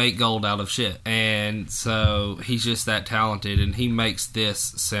 he can make gold out of shit. And so he's just that talented, and he makes this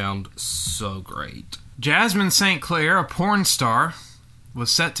sound so great. Jasmine St. Clair, a porn star, was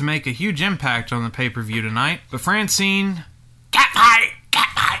set to make a huge impact on the pay-per-view tonight, but Francine... Catfight!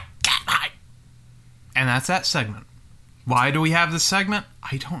 And that's that segment. Why do we have this segment?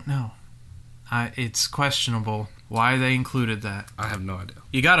 I don't know. It's questionable why they included that. I have no idea.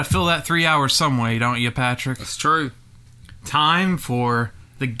 You gotta fill that 3 hours some way, don't you, Patrick? That's true. Time for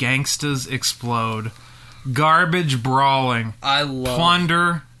the Gangstas Explode. Garbage brawling.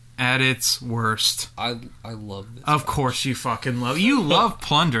 Plunder at its worst. I love this. Of course you fucking love. You love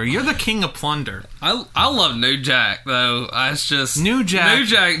Plunder. You're the king of Plunder. I love New Jack though. It's just New Jack.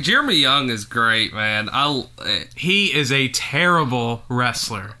 Jeremy Young is great, man. He is a terrible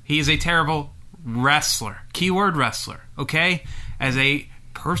wrestler. He is a terrible wrestler. Keyword wrestler. Okay, as a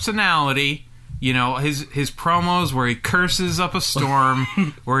personality, You know, his promos where he curses up a storm,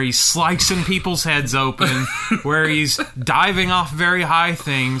 where he's slicing people's heads open, where he's diving off very high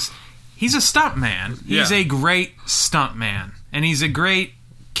things. He's a stuntman. He's a great stuntman. And he's a great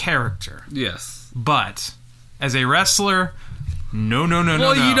character. Yes. But as a wrestler, no.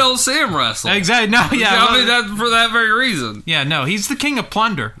 Well, you don't see him wrestle. Exactly. No, yeah. I mean, that for that very reason. Yeah, no, he's the king of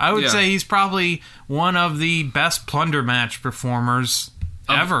plunder. I would say he's probably one of the best plunder match performers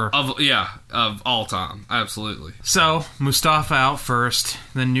ever. Of all time. Absolutely. So, Mustafa out first,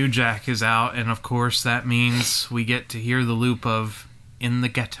 then New Jack is out, and of course that means we get to hear the loop of In the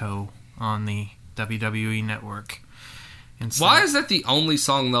Ghetto on the WWE Network. And so, why is that the only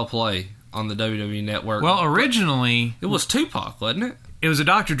song they'll play on the WWE Network? Well, originally... It was Tupac, wasn't it? It was a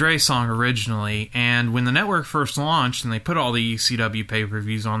Dr. Dre song originally, and when the network first launched and they put all the ECW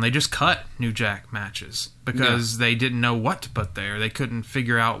pay-per-views on, they just cut New Jack matches because they didn't know what to put there. They couldn't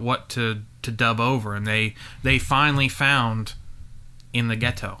figure out what to dub over, and they finally found In the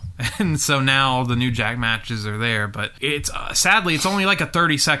Ghetto. And so now all the New Jack matches are there, but it's sadly, it's only like a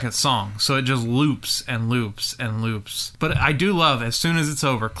 30-second song, so it just loops and loops and loops. But I do love, as soon as it's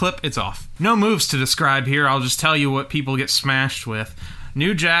over, clip, it's off. No moves to describe here, I'll just tell you what people get smashed with.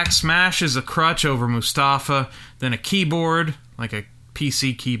 New Jack smashes a crutch over Mustafa, then a keyboard, like a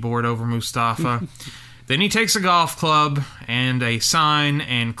PC keyboard over Mustafa. Then he takes a golf club and a sign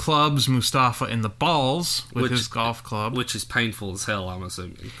and clubs Mustafa in the balls with his golf club. Which is painful as hell, I'm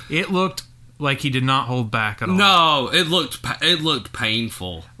assuming. It looked like he did not hold back at all. No, it looked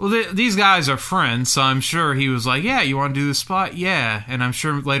painful. Well, these guys are friends, so I'm sure he was like, yeah, you want to do this spot? Yeah. And I'm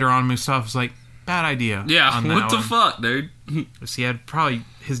sure later on Mustafa's like, bad idea. Yeah, what the fuck, dude? He had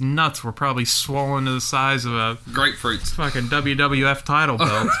his nuts were probably swollen to the size of a grapefruit. Fucking WWF title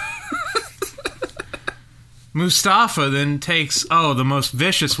belt. Mustafa then takes, the most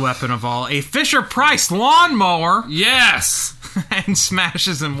vicious weapon of all, a Fisher-Price lawnmower. Yes! And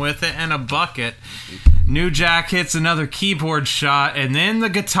smashes him with it and a bucket. New Jack hits another keyboard shot, and then the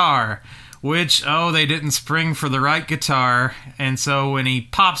guitar, which, they didn't spring for the right guitar, and so when he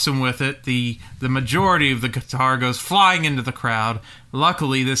pops him with it, the majority of the guitar goes flying into the crowd.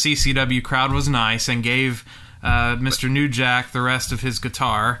 Luckily, the CCW crowd was nice and gave Mr. New Jack the rest of his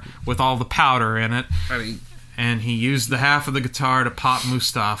guitar with all the powder in it. And he used the half of the guitar to pop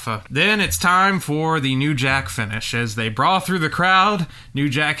Mustafa. Then it's time for the New Jack finish. As they brawl through the crowd, New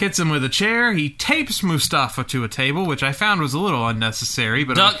Jack hits him with a chair. He tapes Mustafa to a table, which I found was a little unnecessary.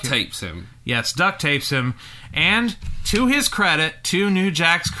 But duct tapes him. Yes, duct tapes him. And to his credit, to New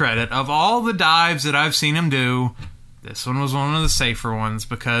Jack's credit, of all the dives that I've seen him do, this one was one of the safer ones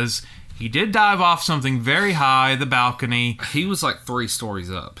because he did dive off something very high, the balcony. He was like 3 stories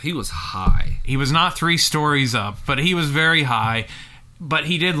up. He was high. He was not 3 stories up, but he was very high. But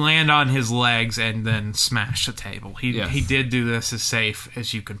he did land on his legs and then smash the table. He did do this as safe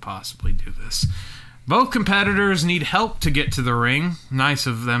as you can possibly do this. Both competitors need help to get to the ring. Nice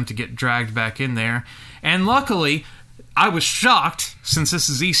of them to get dragged back in there. And luckily, I was shocked, since this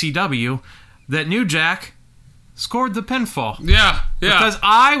is ECW, that New Jack scored the pinfall. Yeah. Because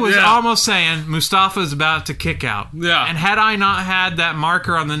I was almost saying Mustafa's about to kick out. Yeah. And had I not had that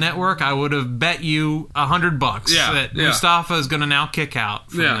marker on the network, I would have bet you $100 that Mustafa is going to now kick out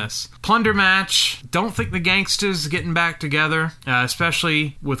from this. Plunder match. Don't think the Gangsters getting back together,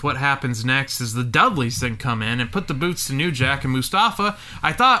 especially with what happens next, as the Dudleys then come in and put the boots to New Jack and Mustafa.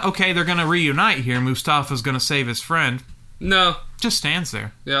 I thought, okay, they're going to reunite here. Mustafa's going to save his friend. No. Just stands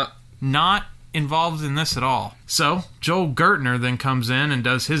there. Yeah. Not involved in this at all. So, Joel Gertner then comes in and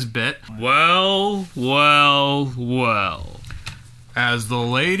does his bit. Well. As the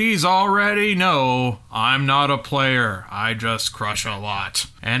ladies already know, I'm not a player. I just crush a lot.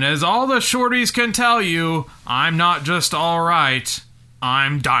 And as all the shorties can tell you, I'm not just alright,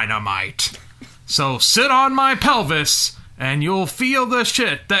 I'm dynamite. So sit on my pelvis, and you'll feel the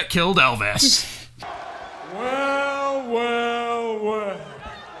shit that killed Elvis. Well.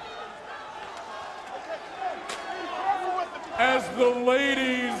 As the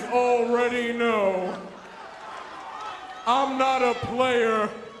ladies already know, I'm not a player,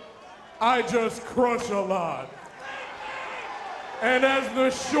 I just crush a lot. And as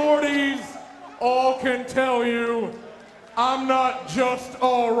the shorties all can tell you, I'm not just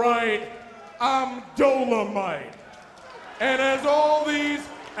alright, I'm Dolomite. And as all these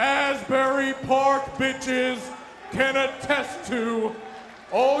Asbury Park bitches can attest to,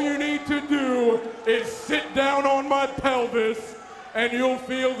 all you need to do is sit down on my pelvis and you'll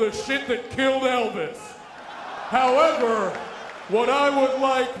feel the shit that killed Elvis. However, what I would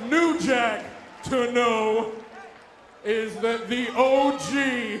like New Jack to know is that the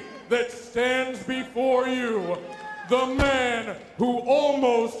OG, that stands before you, the man who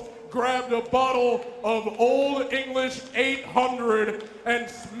almost grabbed a bottle of Old English 800 and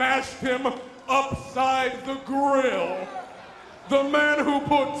smashed him upside the grill. The man who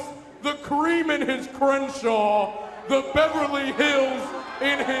puts the cream in his Crenshaw, the Beverly Hills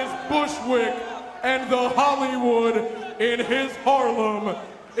in his Bushwick, and the Hollywood in his Harlem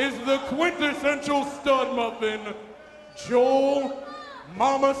is the quintessential stud muffin, Joel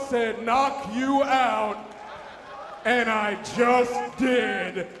Mama Said Knock You Out, and I just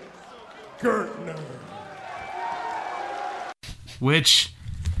did, Gertner. Which,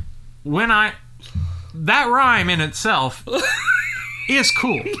 that rhyme in itself is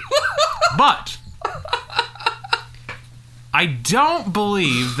cool. But I don't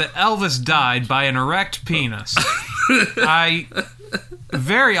believe that Elvis died by an erect penis.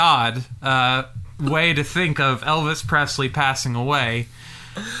 Very odd way to think of Elvis Presley passing away.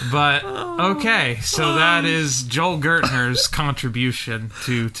 But, okay, so that is Joel Gertner's contribution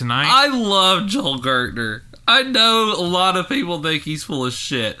to tonight. I love Joel Gertner. I know a lot of people think he's full of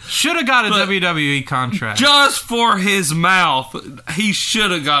shit. Should have got a WWE contract. Just for his mouth, he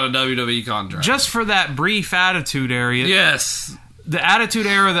should have got a WWE contract. Just for that brief Attitude Era. Yes. The Attitude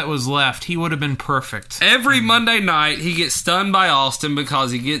Era that was left, he would have been perfect. Every Monday night, he gets stunned by Austin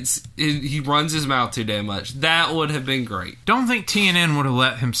because he runs his mouth too damn much. That would have been great. Don't think TNN would have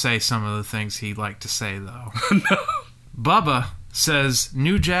let him say some of the things he'd like to say, though. No. Bubba says,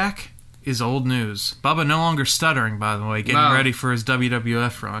 New Jack is old news. Bubba no longer stuttering, by the way, getting ready for his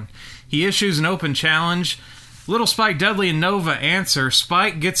WWF run. He issues an open challenge. Little Spike Dudley and Nova answer.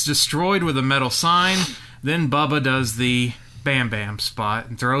 Spike gets destroyed with a metal sign. Then Bubba does the Bam Bam spot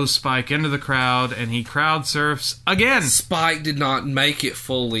and throws Spike into the crowd, and he crowd surfs again. Spike did not make it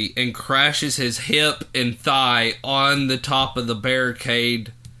fully and crashes his hip and thigh on the top of the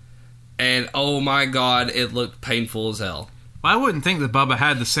barricade, and oh my god, it looked painful as hell. Well, I wouldn't think that Bubba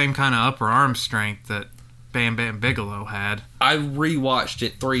had the same kind of upper arm strength that Bam Bam Bigelow had. I rewatched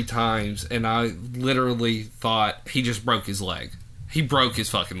it 3 times, and I literally thought he just broke his leg. He broke his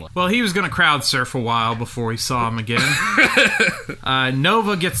fucking leg. Well, he was going to crowd surf a while before he saw him again.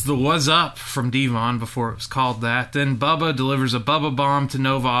 Nova gets the "was up" from Devon before it was called that. Then Bubba delivers a Bubba bomb to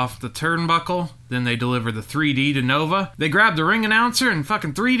Nova off the turnbuckle. Then they deliver the 3D to Nova. They grab the ring announcer and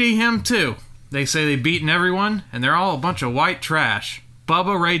fucking 3D him too. They say they've beaten everyone, and they're all a bunch of white trash.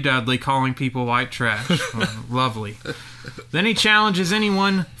 Bubba Ray Dudley calling people white trash. Lovely. Then he challenges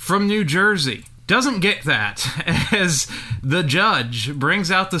anyone from New Jersey. Doesn't get that, as the judge brings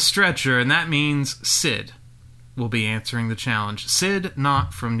out the stretcher, and that means Sid will be answering the challenge. Sid,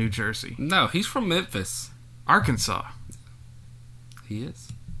 not from New Jersey. No, he's from Memphis. Arkansas. He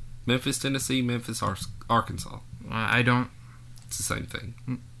is. Memphis, Tennessee, Memphis, Arkansas. I don't... It's the same thing.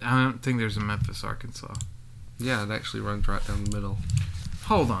 I don't think there's a Memphis, Arkansas. Yeah, it actually runs right down the middle.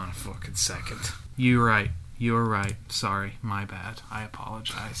 Hold on a fucking second. You're right. You're right. Sorry, my bad. I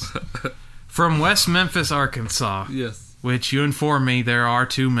apologize. From West Memphis, Arkansas. Yes. Which you informed me there are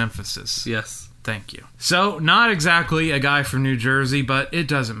 2 Memphises. Yes. Thank you. So, not exactly a guy from New Jersey, but it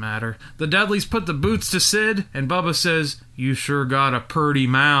doesn't matter. The Dudleys put the boots to Sid, and Bubba says, "You sure got a purty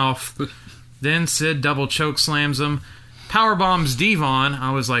mouth." Then Sid double choke slams him. Powerbombs Devon.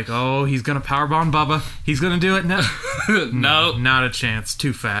 I was like, oh, he's going to powerbomb Bubba. He's going to do it? No. No. Not a chance.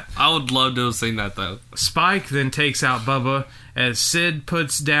 Too fat. I would love to have seen that, though. Spike then takes out Bubba as Sid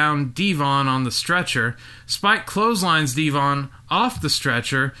puts down Devon on the stretcher. Spike clotheslines Devon off the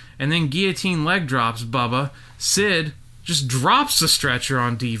stretcher and then guillotine leg drops Bubba. Sid just drops the stretcher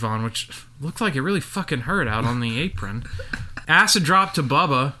on Devon, which looked like it really fucking hurt out on the apron. Acid drop to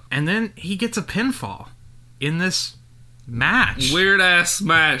Bubba, and then he gets a pinfall in this match. Weird ass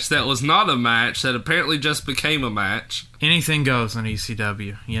match that was not a match that apparently just became a match. Anything goes on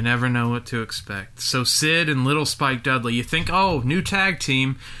ECW. You never know what to expect. So Sid and Little Spike Dudley, you think, oh, new tag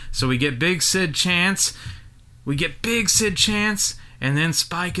team. So we get Big Sid Chance. And then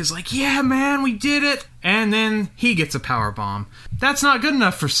Spike is like, yeah, man, we did it. And then he gets a powerbomb. That's not good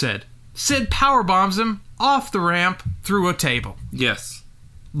enough for Sid. Sid powerbombs him off the ramp through a table. Yes.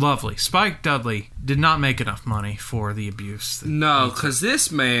 Lovely. Spike Dudley did not make enough money for the abuse. No, because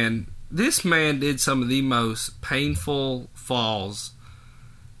this man did some of the most painful falls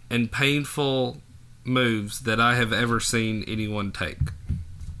and painful moves that I have ever seen anyone take.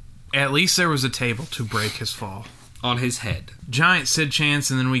 At least there was a table to break his fall. On his head. Giant Sid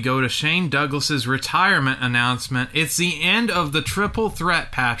Chance, and then we go to Shane Douglas's retirement announcement. It's the end of the triple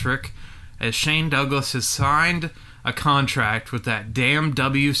threat, Patrick, as Shane Douglas has signed a contract with that damn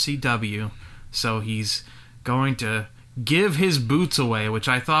WCW, so he's going to give his boots away, which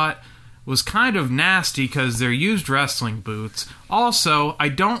I thought was kind of nasty because they're used wrestling boots. Also, I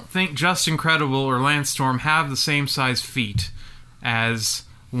don't think Justin Credible or Lance Storm have the same size feet as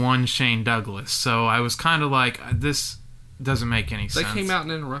one Shane Douglas. So I was kind of like, this doesn't make any sense. They came out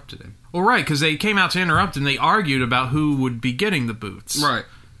and interrupted him. Well, right, because they came out to interrupt and they argued about who would be getting the boots. Right.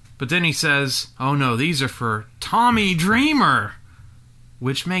 But then he says, oh no, these are for Tommy Dreamer,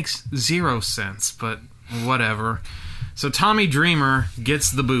 which makes 0 sense, but whatever. So Tommy Dreamer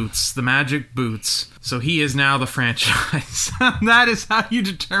gets the boots, the magic boots. So he is now the franchise. That is how you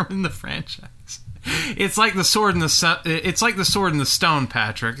determine the franchise. It's like the sword and the stone,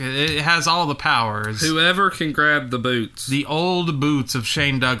 Patrick. It has all the powers. Whoever can grab the boots. The old boots of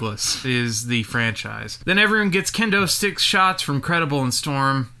Shane Douglas is the franchise. Then everyone gets kendo stick shots from Credible and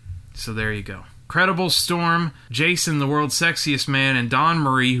Storm. So there you go. Credible, Storm, Jason, the world's sexiest man, and Dawn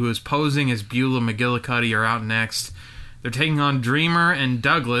Marie, who is posing as Beulah McGillicuddy, are out next. They're taking on Dreamer and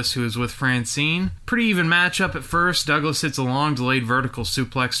Douglas, who is with Francine. Pretty even matchup at first. Douglas hits a long delayed vertical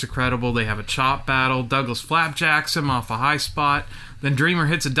suplex to Credible. They have a chop battle. Douglas flapjacks him off a high spot. Then Dreamer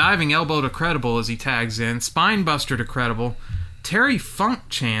hits a diving elbow to Credible as he tags in. Spinebuster to Credible. Terry Funk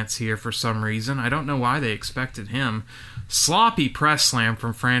chants here for some reason. I don't know why they expected him. Sloppy press slam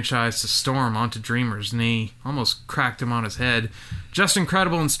from Franchise to Storm onto Dreamer's knee. Almost cracked him on his head. Justin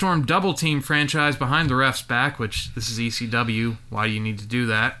Credible and Storm double team Franchise behind the ref's back, which this is ECW. Why do you need to do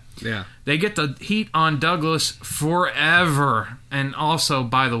that? Yeah. They get the heat on Douglas forever. And also,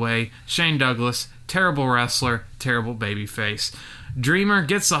 by the way, Shane Douglas, terrible wrestler, terrible babyface. Dreamer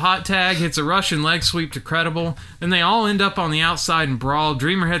gets the hot tag, hits a Russian leg sweep to Credible. Then they all end up on the outside and brawl.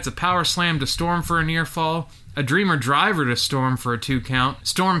 Dreamer hits a power slam to Storm for a near fall. A Dreamer driver to Storm for a 2 count.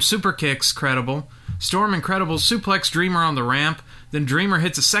 Storm super kicks Credible. Storm and Credible suplex Dreamer on the ramp. Then Dreamer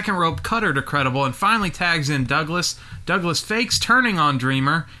hits a second rope cutter to Credible and finally tags in Douglas. Douglas fakes turning on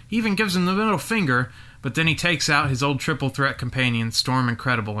Dreamer. He even gives him the middle finger. But then he takes out his old triple threat companion, Storm and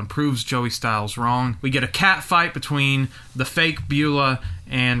Credible, and proves Joey Styles wrong. We get a cat fight between the fake Beulah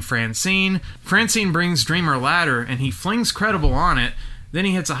and Francine. Francine brings Dreamer a ladder, and he flings Credible on it. Then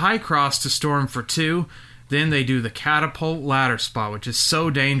he hits a high cross to Storm for 2. Then they do the catapult ladder spot, which is so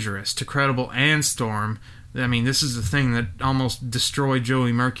dangerous to Credible and Storm. I mean, this is the thing that almost destroyed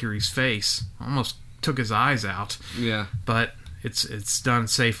Joey Mercury's face. Almost took his eyes out. Yeah. But it's done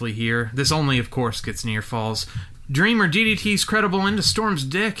safely here. This only, of course, gets near falls. Dreamer DDT's Credible into Storm's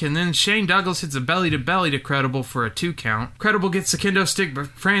dick, and then Shane Douglas hits a belly-to-belly to Credible for a 2 count. Credible gets the kendo stick, but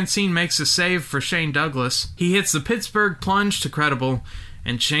Francine makes a save for Shane Douglas. He hits the Pittsburgh plunge to Credible,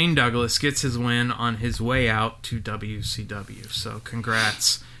 and Shane Douglas gets his win on his way out to WCW. So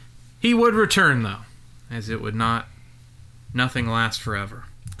congrats. He would return, though, as it would not. Nothing lasts forever.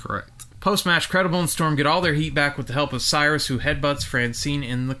 Correct. Post-match, Credible and Storm get all their heat back with the help of Cyrus, who headbutts Francine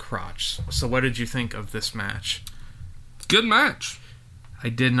in the crotch. So what did you think of this match? Good match. I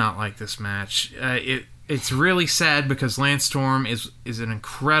did not like this match. It's really sad because Lance Storm is an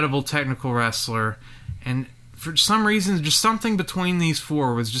incredible technical wrestler, and for some reason, just something between these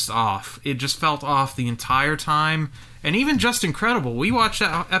four was just off. It just felt off the entire time. And even Justin Credible, we watched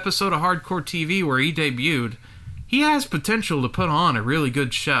that episode of Hardcore TV where he debuted. He has potential to put on a really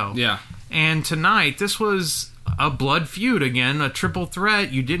good show. Yeah. And tonight, this was a blood feud again, a triple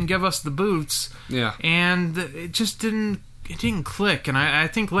threat. You didn't give us the boots. Yeah. And it just didn't click. And I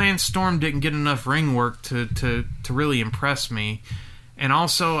think Lance Storm didn't get enough ring work to really impress me. And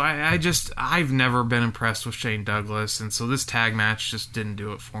also, I've never been impressed with Shane Douglas, and so this tag match just didn't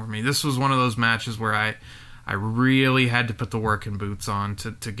do it for me. This was one of those matches where I really had to put the working boots on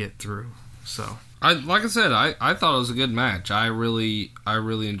to get through. So, like I said, I thought it was a good match. I really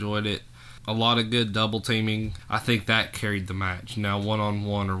enjoyed it. A lot of good double teaming. I think that carried the match. Now,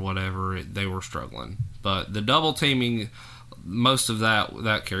 one-on-one or whatever, they were struggling. But the double teaming, most of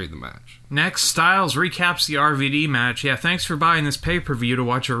that carried the match. Next, Styles recaps the RVD match. Yeah, thanks for buying this pay-per-view to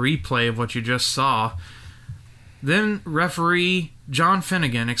watch a replay of what you just saw. Then referee John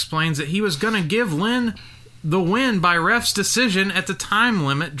Finnegan explains that he was going to give Lynn the win by ref's decision at the time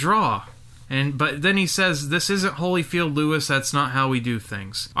limit draw. But then he says, this isn't Holyfield Lewis, that's not how we do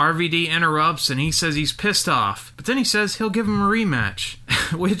things. RVD interrupts and he says he's pissed off. But then he says he'll give him a rematch.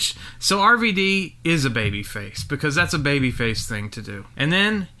 So RVD is a babyface, because that's a babyface thing to do. And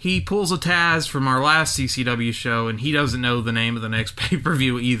then he pulls a Taz from our last CCW show, and he doesn't know the name of the next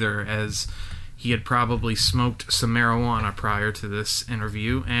pay-per-view either, as he had probably smoked some marijuana prior to this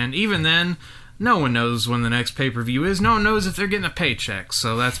interview. And even then, no one knows when the next pay-per-view is. No one knows if they're getting a paycheck,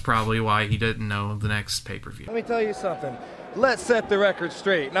 so that's probably why he didn't know the next pay-per-view. Let me tell you something. let's set the record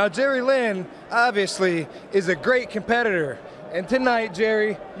straight. Now, Jerry Lynn, obviously, is a great competitor. And tonight,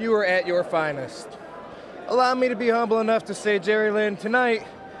 Jerry, you were at your finest. Allow me to be humble enough to say, Jerry Lynn, tonight,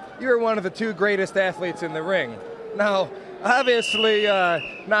 you're one of the 2 greatest athletes in the ring. Now, obviously,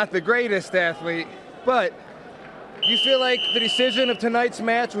 not the greatest athlete, but you feel like the decision of tonight's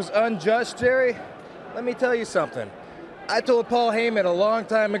match was unjust, Jerry? Let me tell you something. I told Paul Heyman a long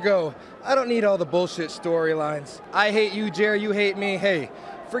time ago, I don't need all the bullshit storylines. I hate you, Jerry, you hate me. Hey,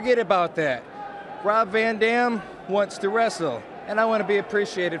 forget about that. Rob Van Dam wants to wrestle, and I want to be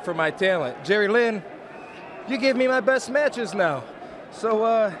appreciated for my talent. Jerry Lynn, you give me my best matches now. So,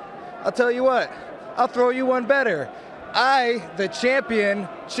 I'll tell you what, I'll throw you one better. I, the champion,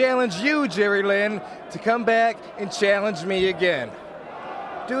 challenge you, Jerry Lynn, to come back and challenge me again.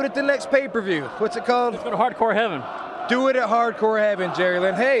 Do it at the next pay-per-view. What's it called? Let's go to Hardcore Heaven. Do it at Hardcore Heaven, Jerry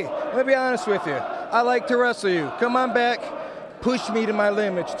Lynn. Hey, let me be honest with you. I like to wrestle you. Come on back. Push me to my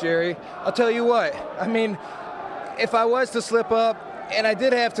limits, Jerry. I'll tell you what. I mean, if I was to slip up and I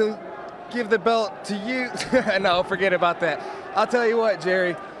did have to give the belt to you, no, forget about that. I'll tell you what,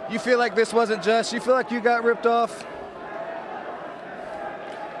 Jerry. You feel like this wasn't just? You feel like you got ripped off?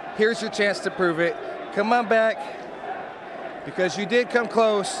 Here's your chance to prove it. Come on back, because you did come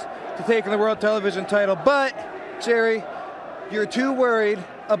close to taking the World Television title, but, Jerry, you're too worried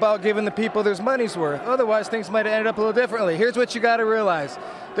about giving the people their money's worth. Otherwise, things might have ended up a little differently. Here's what you got to realize.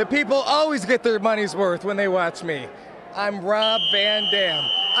 The people always get their money's worth when they watch me. I'm Rob Van Dam.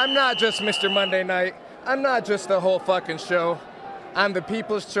 I'm not just Mr. Monday Night. I'm not just the whole fucking show. I'm the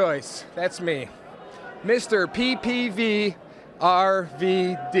people's choice. That's me. Mr. PPV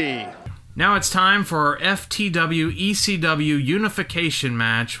RVD. Now it's time for our FTW ECW unification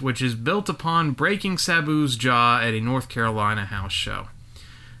match, which is built upon breaking Sabu's jaw at a North Carolina house show.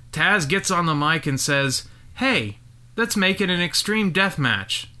 Taz gets on the mic and says, "Hey, let's make it an extreme death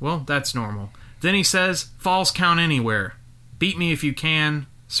match." Well, that's normal. Then he says, "Falls count anywhere. Beat me if you can,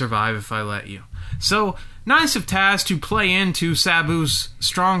 survive if I let you." So, nice of Taz to play into Sabu's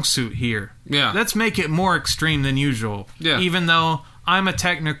strong suit here. Yeah. Let's make it more extreme than usual. Yeah. Even though I'm a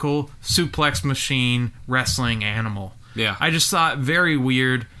technical suplex machine wrestling animal. Yeah. I just thought very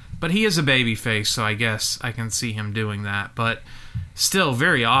weird, but he is a babyface, so I guess I can see him doing that. But still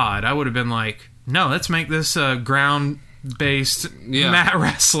very odd. I would have been like, no, let's make this ground-based mat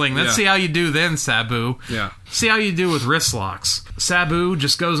wrestling. Let's see how you do then, Sabu. Yeah. See how you do with wrist locks. Sabu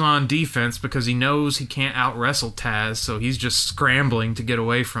just goes on defense because he knows he can't out-wrestle Taz, so he's just scrambling to get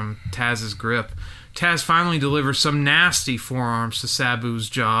away from Taz's grip. Taz finally delivers some nasty forearms to Sabu's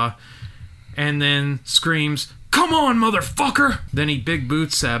jaw and then screams, "Come on, motherfucker!" Then he big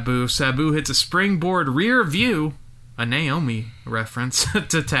boots Sabu. Sabu hits a springboard rear view, a Naomi reference,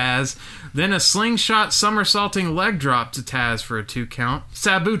 to Taz. Then a slingshot somersaulting leg drop to Taz for a 2 count.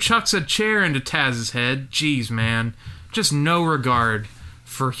 Sabu chucks a chair into Taz's head. Jeez, man. Just no regard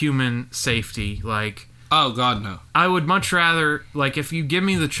for human safety. Like, oh, God, no. I would much rather, like, if you give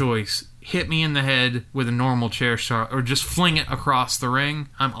me the choice, hit me in the head with a normal chair shot or just fling it across the ring,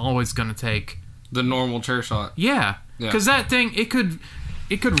 I'm always going to take the normal chair shot. Yeah. Because that thing, it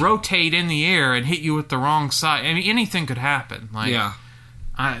could rotate in the air and hit you with the wrong side. I mean, anything could happen. Like, yeah.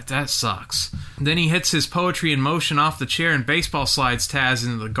 That sucks. Then he hits his poetry in motion off the chair and baseball slides Taz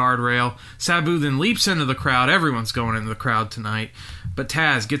into the guardrail. Sabu then leaps into the crowd. Everyone's going into the crowd tonight. But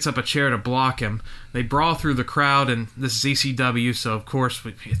Taz gets up a chair to block him. They brawl through the crowd, and this is ECW, so of course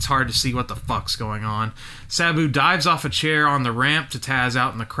it's hard to see what the fuck's going on. Sabu dives off a chair on the ramp to Taz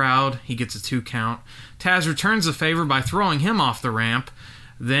out in the crowd. He gets a 2 count. Taz returns the favor by throwing him off the ramp.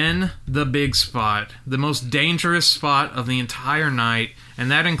 Then the big spot, the most dangerous spot of the entire night, and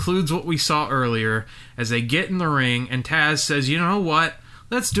that includes what we saw earlier, as they get in the ring, and Taz says, "You know what?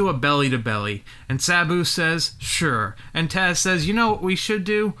 Let's do a belly-to-belly." And Sabu says, "Sure." And Taz says, "You know what we should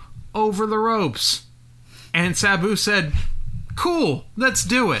do? Over the ropes." And Sabu said, "Cool, let's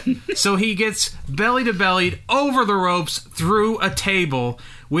do it." So he gets belly-to-bellied over the ropes through a table,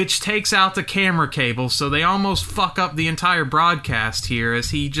 which takes out the camera cable, so they almost fuck up the entire broadcast here as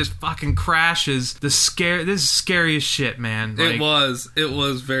he just fucking crashes. This is scary as shit, man. Like, it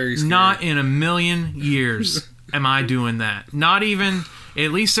was very scary. Not in a million years am I doing that. Not even...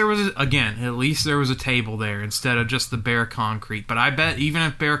 At least there was a table there instead of just the bare concrete. But I bet even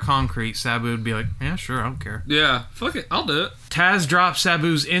if bare concrete, Sabu would be like, "Yeah, sure, I don't care." Yeah, fuck it, I'll do it. Taz drops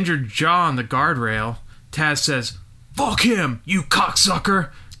Sabu's injured jaw on the guardrail. Taz says, "Fuck him, you cocksucker!"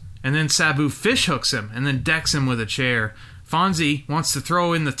 And then Sabu fishhooks him and then decks him with a chair. Fonzie wants to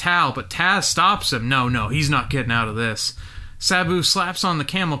throw in the towel, but Taz stops him. No, he's not getting out of this. Sabu slaps on the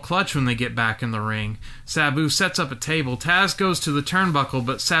camel clutch when they get back in the ring. Sabu sets up a table. Taz goes to the turnbuckle,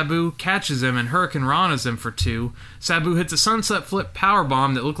 but Sabu catches him and Hurricane Rana's him for 2. Sabu hits a sunset flip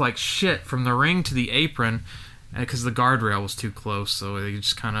powerbomb that looked like shit from the ring to the apron because the guardrail was too close, so they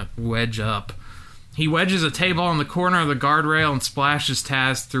just kind of wedge up. He wedges a table on the corner of the guardrail and splashes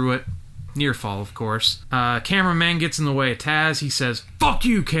Taz through it. Near fall, of course. Cameraman gets in the way of Taz. He says, "Fuck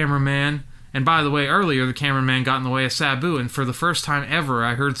you, cameraman." And by the way, earlier the cameraman got in the way of Sabu, and for the first time ever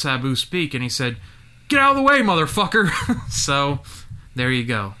I heard Sabu speak, and he said, "Get out of the way, motherfucker." So, there you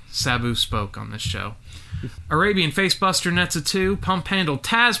go. Sabu spoke on this show. Arabian Facebuster nets a 2. Pump Handle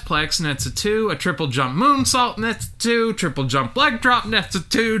Tazplex nets a 2. A triple jump moonsault nets a 2. Triple jump leg drop nets a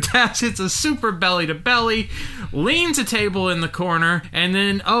 2. Taz hits a super belly to belly. Leans a table in the corner. And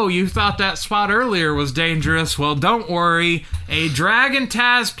then, oh, you thought that spot earlier was dangerous. Well, don't worry. A Dragon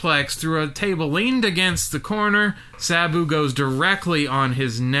Tazplex through a table leaned against the corner. Sabu goes directly on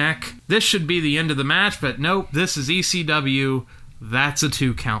his neck. This should be the end of the match, but nope. This is ECW. That's a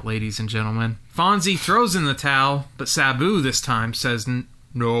 2 count, ladies and gentlemen. Fonzie throws in the towel, but Sabu this time says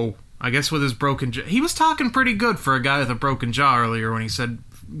no. I guess with his broken jaw. He was talking pretty good for a guy with a broken jaw earlier when he said,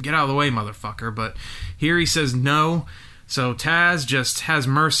 "Get out of the way, motherfucker." But here he says no. So Taz just has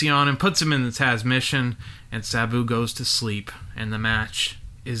mercy on him, puts him in the Taz mission, and Sabu goes to sleep, and the match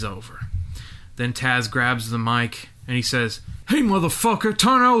is over. Then Taz grabs the mic, and he says, "Hey, motherfucker,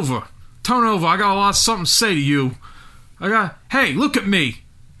 turn over. Turn over. I got a lot of something to say to you. Hey, look at me."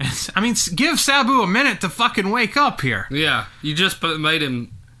 I mean, give Sabu a minute to fucking wake up here. Yeah, you just made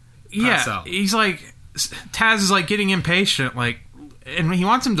him pass out. He's like, Taz is like getting impatient, like, and he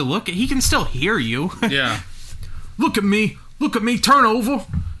wants him to look. He can still hear you. Yeah. Look at me, turn over.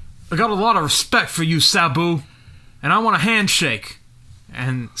 I got a lot of respect for you, Sabu, and I want a handshake.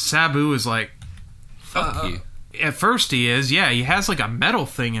 And Sabu is like, fuck you. At first he is, yeah, he has like a metal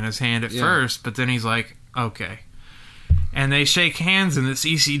thing in his hand at first, but then he's like, okay. And they shake hands, and this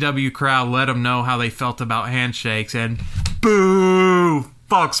ECW crowd let them know how they felt about handshakes, and boo!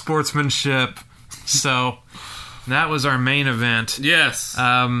 Fuck sportsmanship. So, that was our main event. Yes.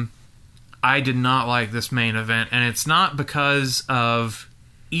 I did not like this main event, and it's not because of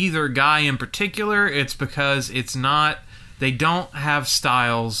either guy in particular, it's because they don't have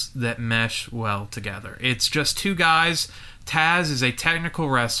styles that mesh well together. It's just 2 guys. Taz is a technical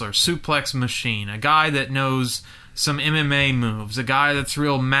wrestler, suplex machine, a guy that knows some MMA moves, a guy that's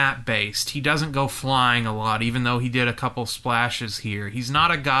real mat-based. He doesn't go flying a lot, even though he did a couple splashes here. He's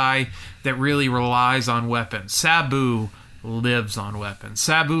not a guy that really relies on weapons. Sabu lives on weapons.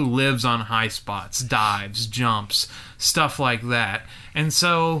 Sabu lives on high spots, dives, jumps, stuff like that. And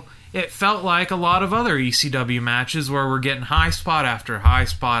so it felt like a lot of other ECW matches where we're getting high spot after high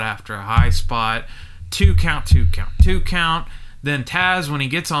spot after high spot, 2 count, 2 count, 2 count. Then Taz, when he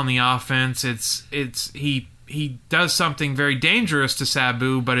gets on the offense, he does something very dangerous to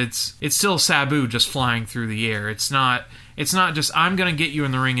Sabu, but it's still Sabu just flying through the air. It's not just, I'm going to get you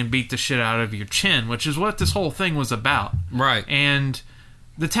in the ring and beat the shit out of your chin, which is what this whole thing was about. Right. And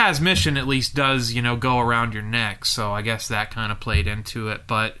the Taz mission at least does, go around your neck, so I guess that kind of played into it.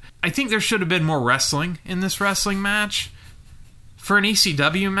 But I think there should have been more wrestling in this wrestling match. For an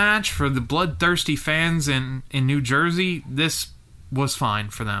ECW match, for the bloodthirsty fans in New Jersey, this was fine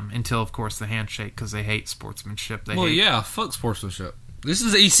for them until, of course, the handshake, because they hate sportsmanship. Fuck sportsmanship. This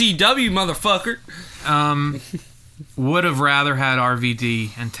is ECW, motherfucker. Would have rather had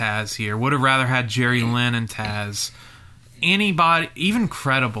RVD and Taz here. Would have rather had Jerry Lynn and Taz. Anybody, even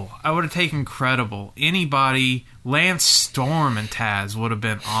Credible. I would have taken Credible. Anybody, Lance Storm and Taz would have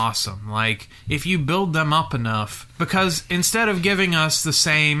been awesome. Like, if you build them up enough. Because instead of giving us the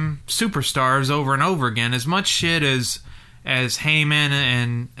same superstars over and over again, as much shit as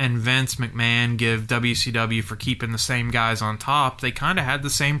Heyman and Vince McMahon give WCW for keeping the same guys on top, they kind of had the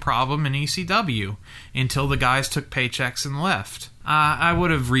same problem in ECW until the guys took paychecks and left. I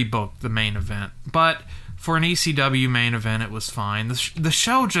would have rebooked the main event, but for an ECW main event, it was fine. The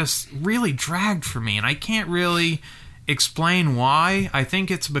show just really dragged for me, and I can't really explain why. I think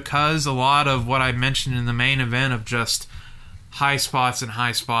it's because a lot of what I mentioned in the main event of just high spots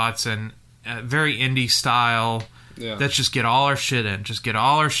and very indie style. Yeah. Let's just get all our shit in.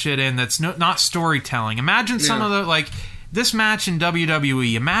 That's not storytelling. Imagine some of the, this match in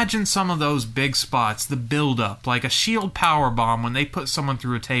WWE. Imagine some of those big spots, the build-up, like a Shield powerbomb when they put someone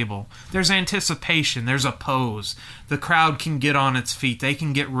through a table. There's anticipation. There's a pose. The crowd can get on its feet. They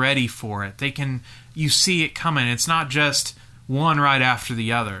can get ready for it. You see it coming. It's not just one right after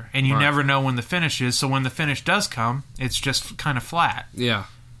the other. And you never know when the finish is. So when the finish does come, it's just kind of flat. Yeah.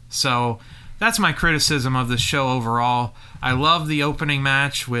 So that's my criticism of the show overall. I love the opening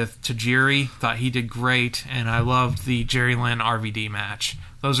match with Tajiri. Thought he did great. And I loved the Jerry Lynn RVD match.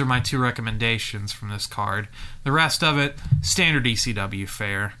 Those are my 2 recommendations from this card. The rest of it, standard ECW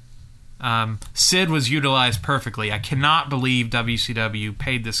fare. Sid was utilized perfectly. I cannot believe WCW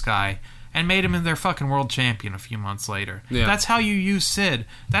paid this guy and made him their fucking world champion a few months later. Yeah. That's how you use Sid.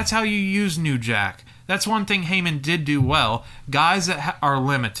 That's how you use New Jack. That's one thing Heyman did do well. Guys that are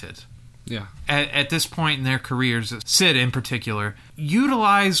limited. Yeah. At this point in their careers, Sid in particular,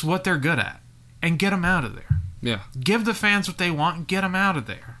 utilize what they're good at and get them out of there. Yeah. Give the fans what they want and get them out of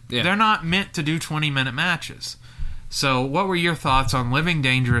there. Yeah. They're not meant to do 20-minute matches. So what were your thoughts on Living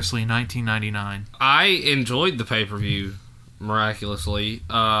Dangerously 1999? I enjoyed the pay-per-view, miraculously.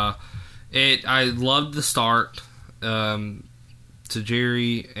 I loved the start.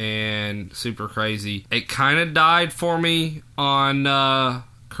 Tajiri and Super Crazy. It kind of died for me on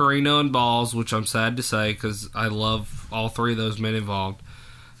Carino and Balls, which I'm sad to say because I love all 3 of those men involved.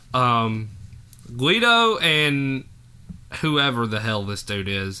 Guido and whoever the hell this dude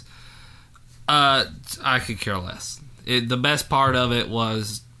is, I could care less. The best part of it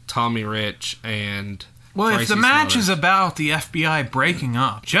was Tommy Rich and if the match is about the FBI breaking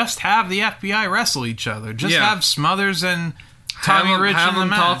up, just have the FBI wrestle each other. Just have Smothers and Tommy Rich have in the them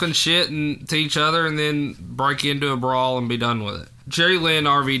match. talking shit to each other and then break into a brawl and be done with it. Jerry Lynn,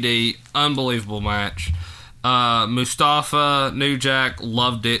 RVD, unbelievable match. Mustafa, New Jack,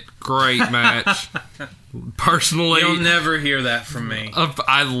 loved it. Great match. Personally, You'll never hear that from me.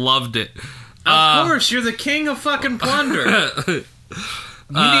 I loved it. Of course, you're the king of fucking plunder.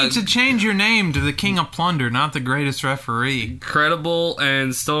 You need to change your name to the King of Plunder, not the greatest referee. Incredible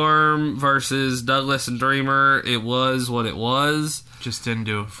and Storm versus Douglas and Dreamer. It was what it was. Just didn't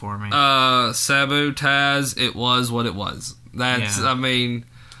do it for me. Sabu, Taz, it was what it was. I mean,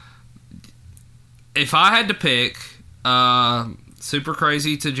 if I had to pick Super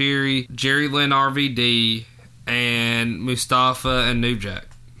Crazy Tajiri, Jerry Lynn RVD, and Mustafa and New Jack,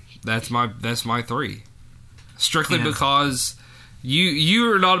 that's my 3. Strictly because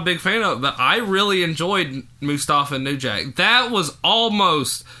you are not a big fan of it, but I really enjoyed Mustafa and New Jack. That was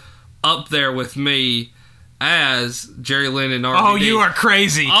almost up there with me as Jerry Lynn and RVD. Oh, you are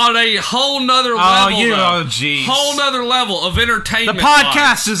crazy. On a whole nother level. Oh, jeez. Whole nother level of entertainment. The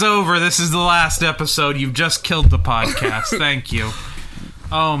podcast is over. This is the last episode. You've just killed the podcast. Thank you.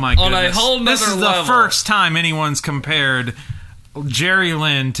 Oh, my goodness. On a whole nother This is level. the first time anyone's compared Jerry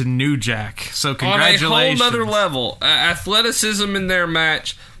Lynn to New Jack. So congratulations. On a whole nother level. Athleticism in their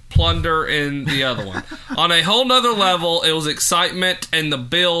match, Plunder in the other one. On a whole nother level, it was excitement, and the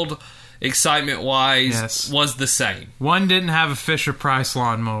build, excitement-wise, was the same. One didn't have a Fisher-Price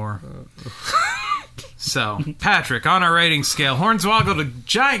lawnmower. So, Patrick, on our rating scale, Hornswoggle to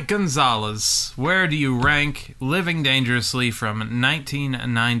Giant Gonzalez, where do you rank Living Dangerously from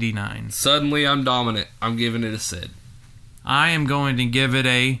 1999? Suddenly, I'm dominant. I'm giving it a Sid. I am going to give it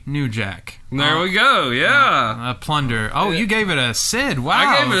a New Jack. There we go, yeah. A Plunder. Oh, you gave it a Sid. Wow.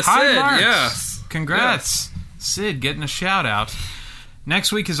 I gave it a High Sid, marks. yes. Congrats. Yes. Sid getting a shout out.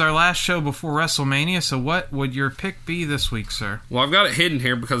 Next week is our last show before WrestleMania, so what would your pick be this week, sir? Well, I've got it hidden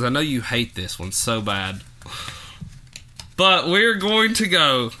here because I know you hate this one so bad. But we're going to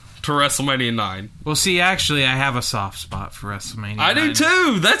go to WrestleMania 9. Well, see, actually, I have a soft spot for WrestleMania 9. I do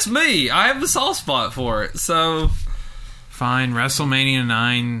too. That's me. I have the soft spot for it, so... Fine, WrestleMania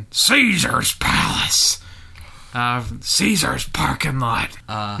 9, Caesar's Palace, Caesar's Parking Lot,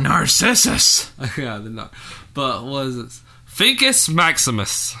 Narcissus. Yeah, they're not. But what is this? Ficus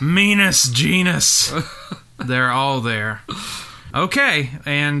Maximus. Meanest Genus. They're all there. Okay,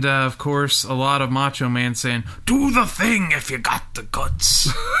 and of course, a lot of Macho Man saying, do the thing if you got the guts.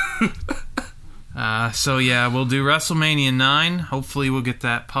 So yeah, we'll do WrestleMania 9. Hopefully we'll get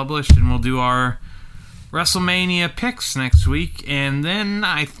that published, and we'll do our WrestleMania picks next week, and then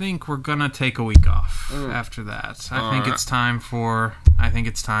I think we're gonna take a week off after that. I think it's time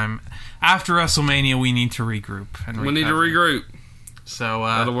after WrestleMania we need to regroup and recover. We need to regroup. So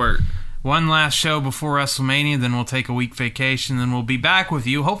that'll work. One last show before WrestleMania, then we'll take a week vacation, then we'll be back with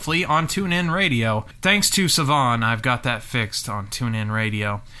you, hopefully, on TuneIn Radio. Thanks to Savan, I've got that fixed on TuneIn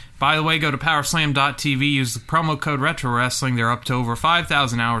Radio. By the way, go to powerslam.tv, use the promo code RetroWrestling. They're up to over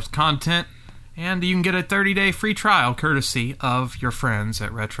 5,000 hours of content. And you can get a 30-day free trial courtesy of your friends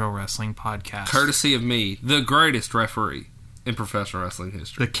at Retro Wrestling Podcast. Courtesy of me, the greatest referee in professional wrestling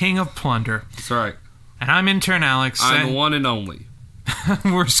history. The King of Plunder. That's right. And I'm intern Alex. I'm the one and only.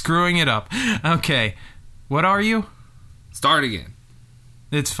 We're screwing it up. Okay. What are you? Start again.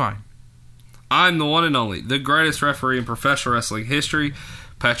 It's fine. I'm the one and only, the greatest referee in professional wrestling history.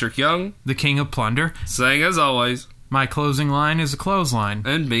 Patrick Young, the King of Plunder, saying as always, my closing line is a clothesline.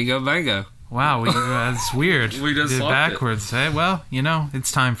 And bingo bango. Wow, that's weird. We just did swapped backwards. Hey, well,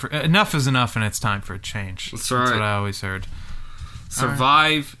 it's time for enough is enough, and it's time for a change. That's right. That's what I always heard.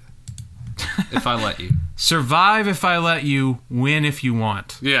 Survive if I let you. Survive if I let you. Win if you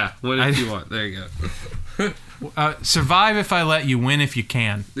want. Yeah, win if you want. There you go. Survive if I let you. Win if you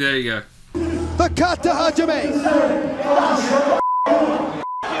can. There you go. The Kata Hajime.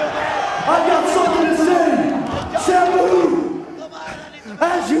 I got something to say. Sabu,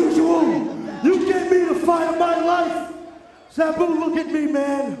 as usual, you gave me the fight of my life. Sabu, look at me,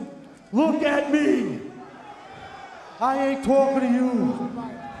 man. Look at me. I ain't talking to you.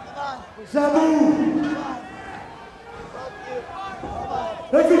 Sabu.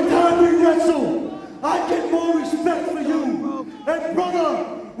 Every time we wrestle, I get more respect for you. And brother,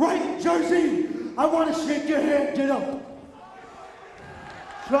 right in Jersey, I want to shake your hand. Get up.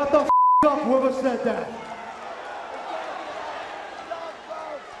 Shut the up, whoever said that.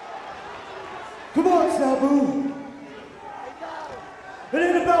 Come on, Sabu. It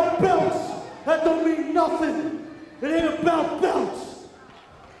ain't about belts. That don't mean nothing. It ain't about belts.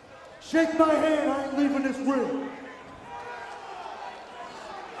 Shake my hand, I ain't leaving this ring.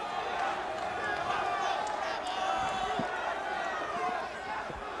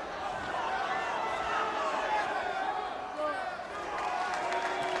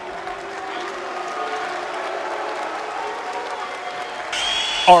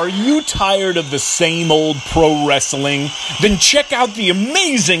 Are you tired of the same old pro wrestling? Then check out the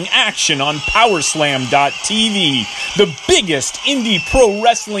amazing action on Powerslam.tv, the biggest indie pro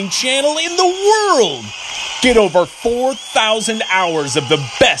wrestling channel in the world. Get over 4,000 hours of the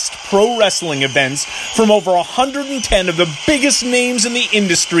best pro wrestling events from over 110 of the biggest names in the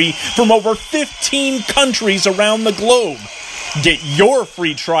industry from over 15 countries around the globe. Get your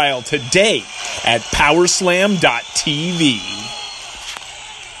free trial today at Powerslam.tv.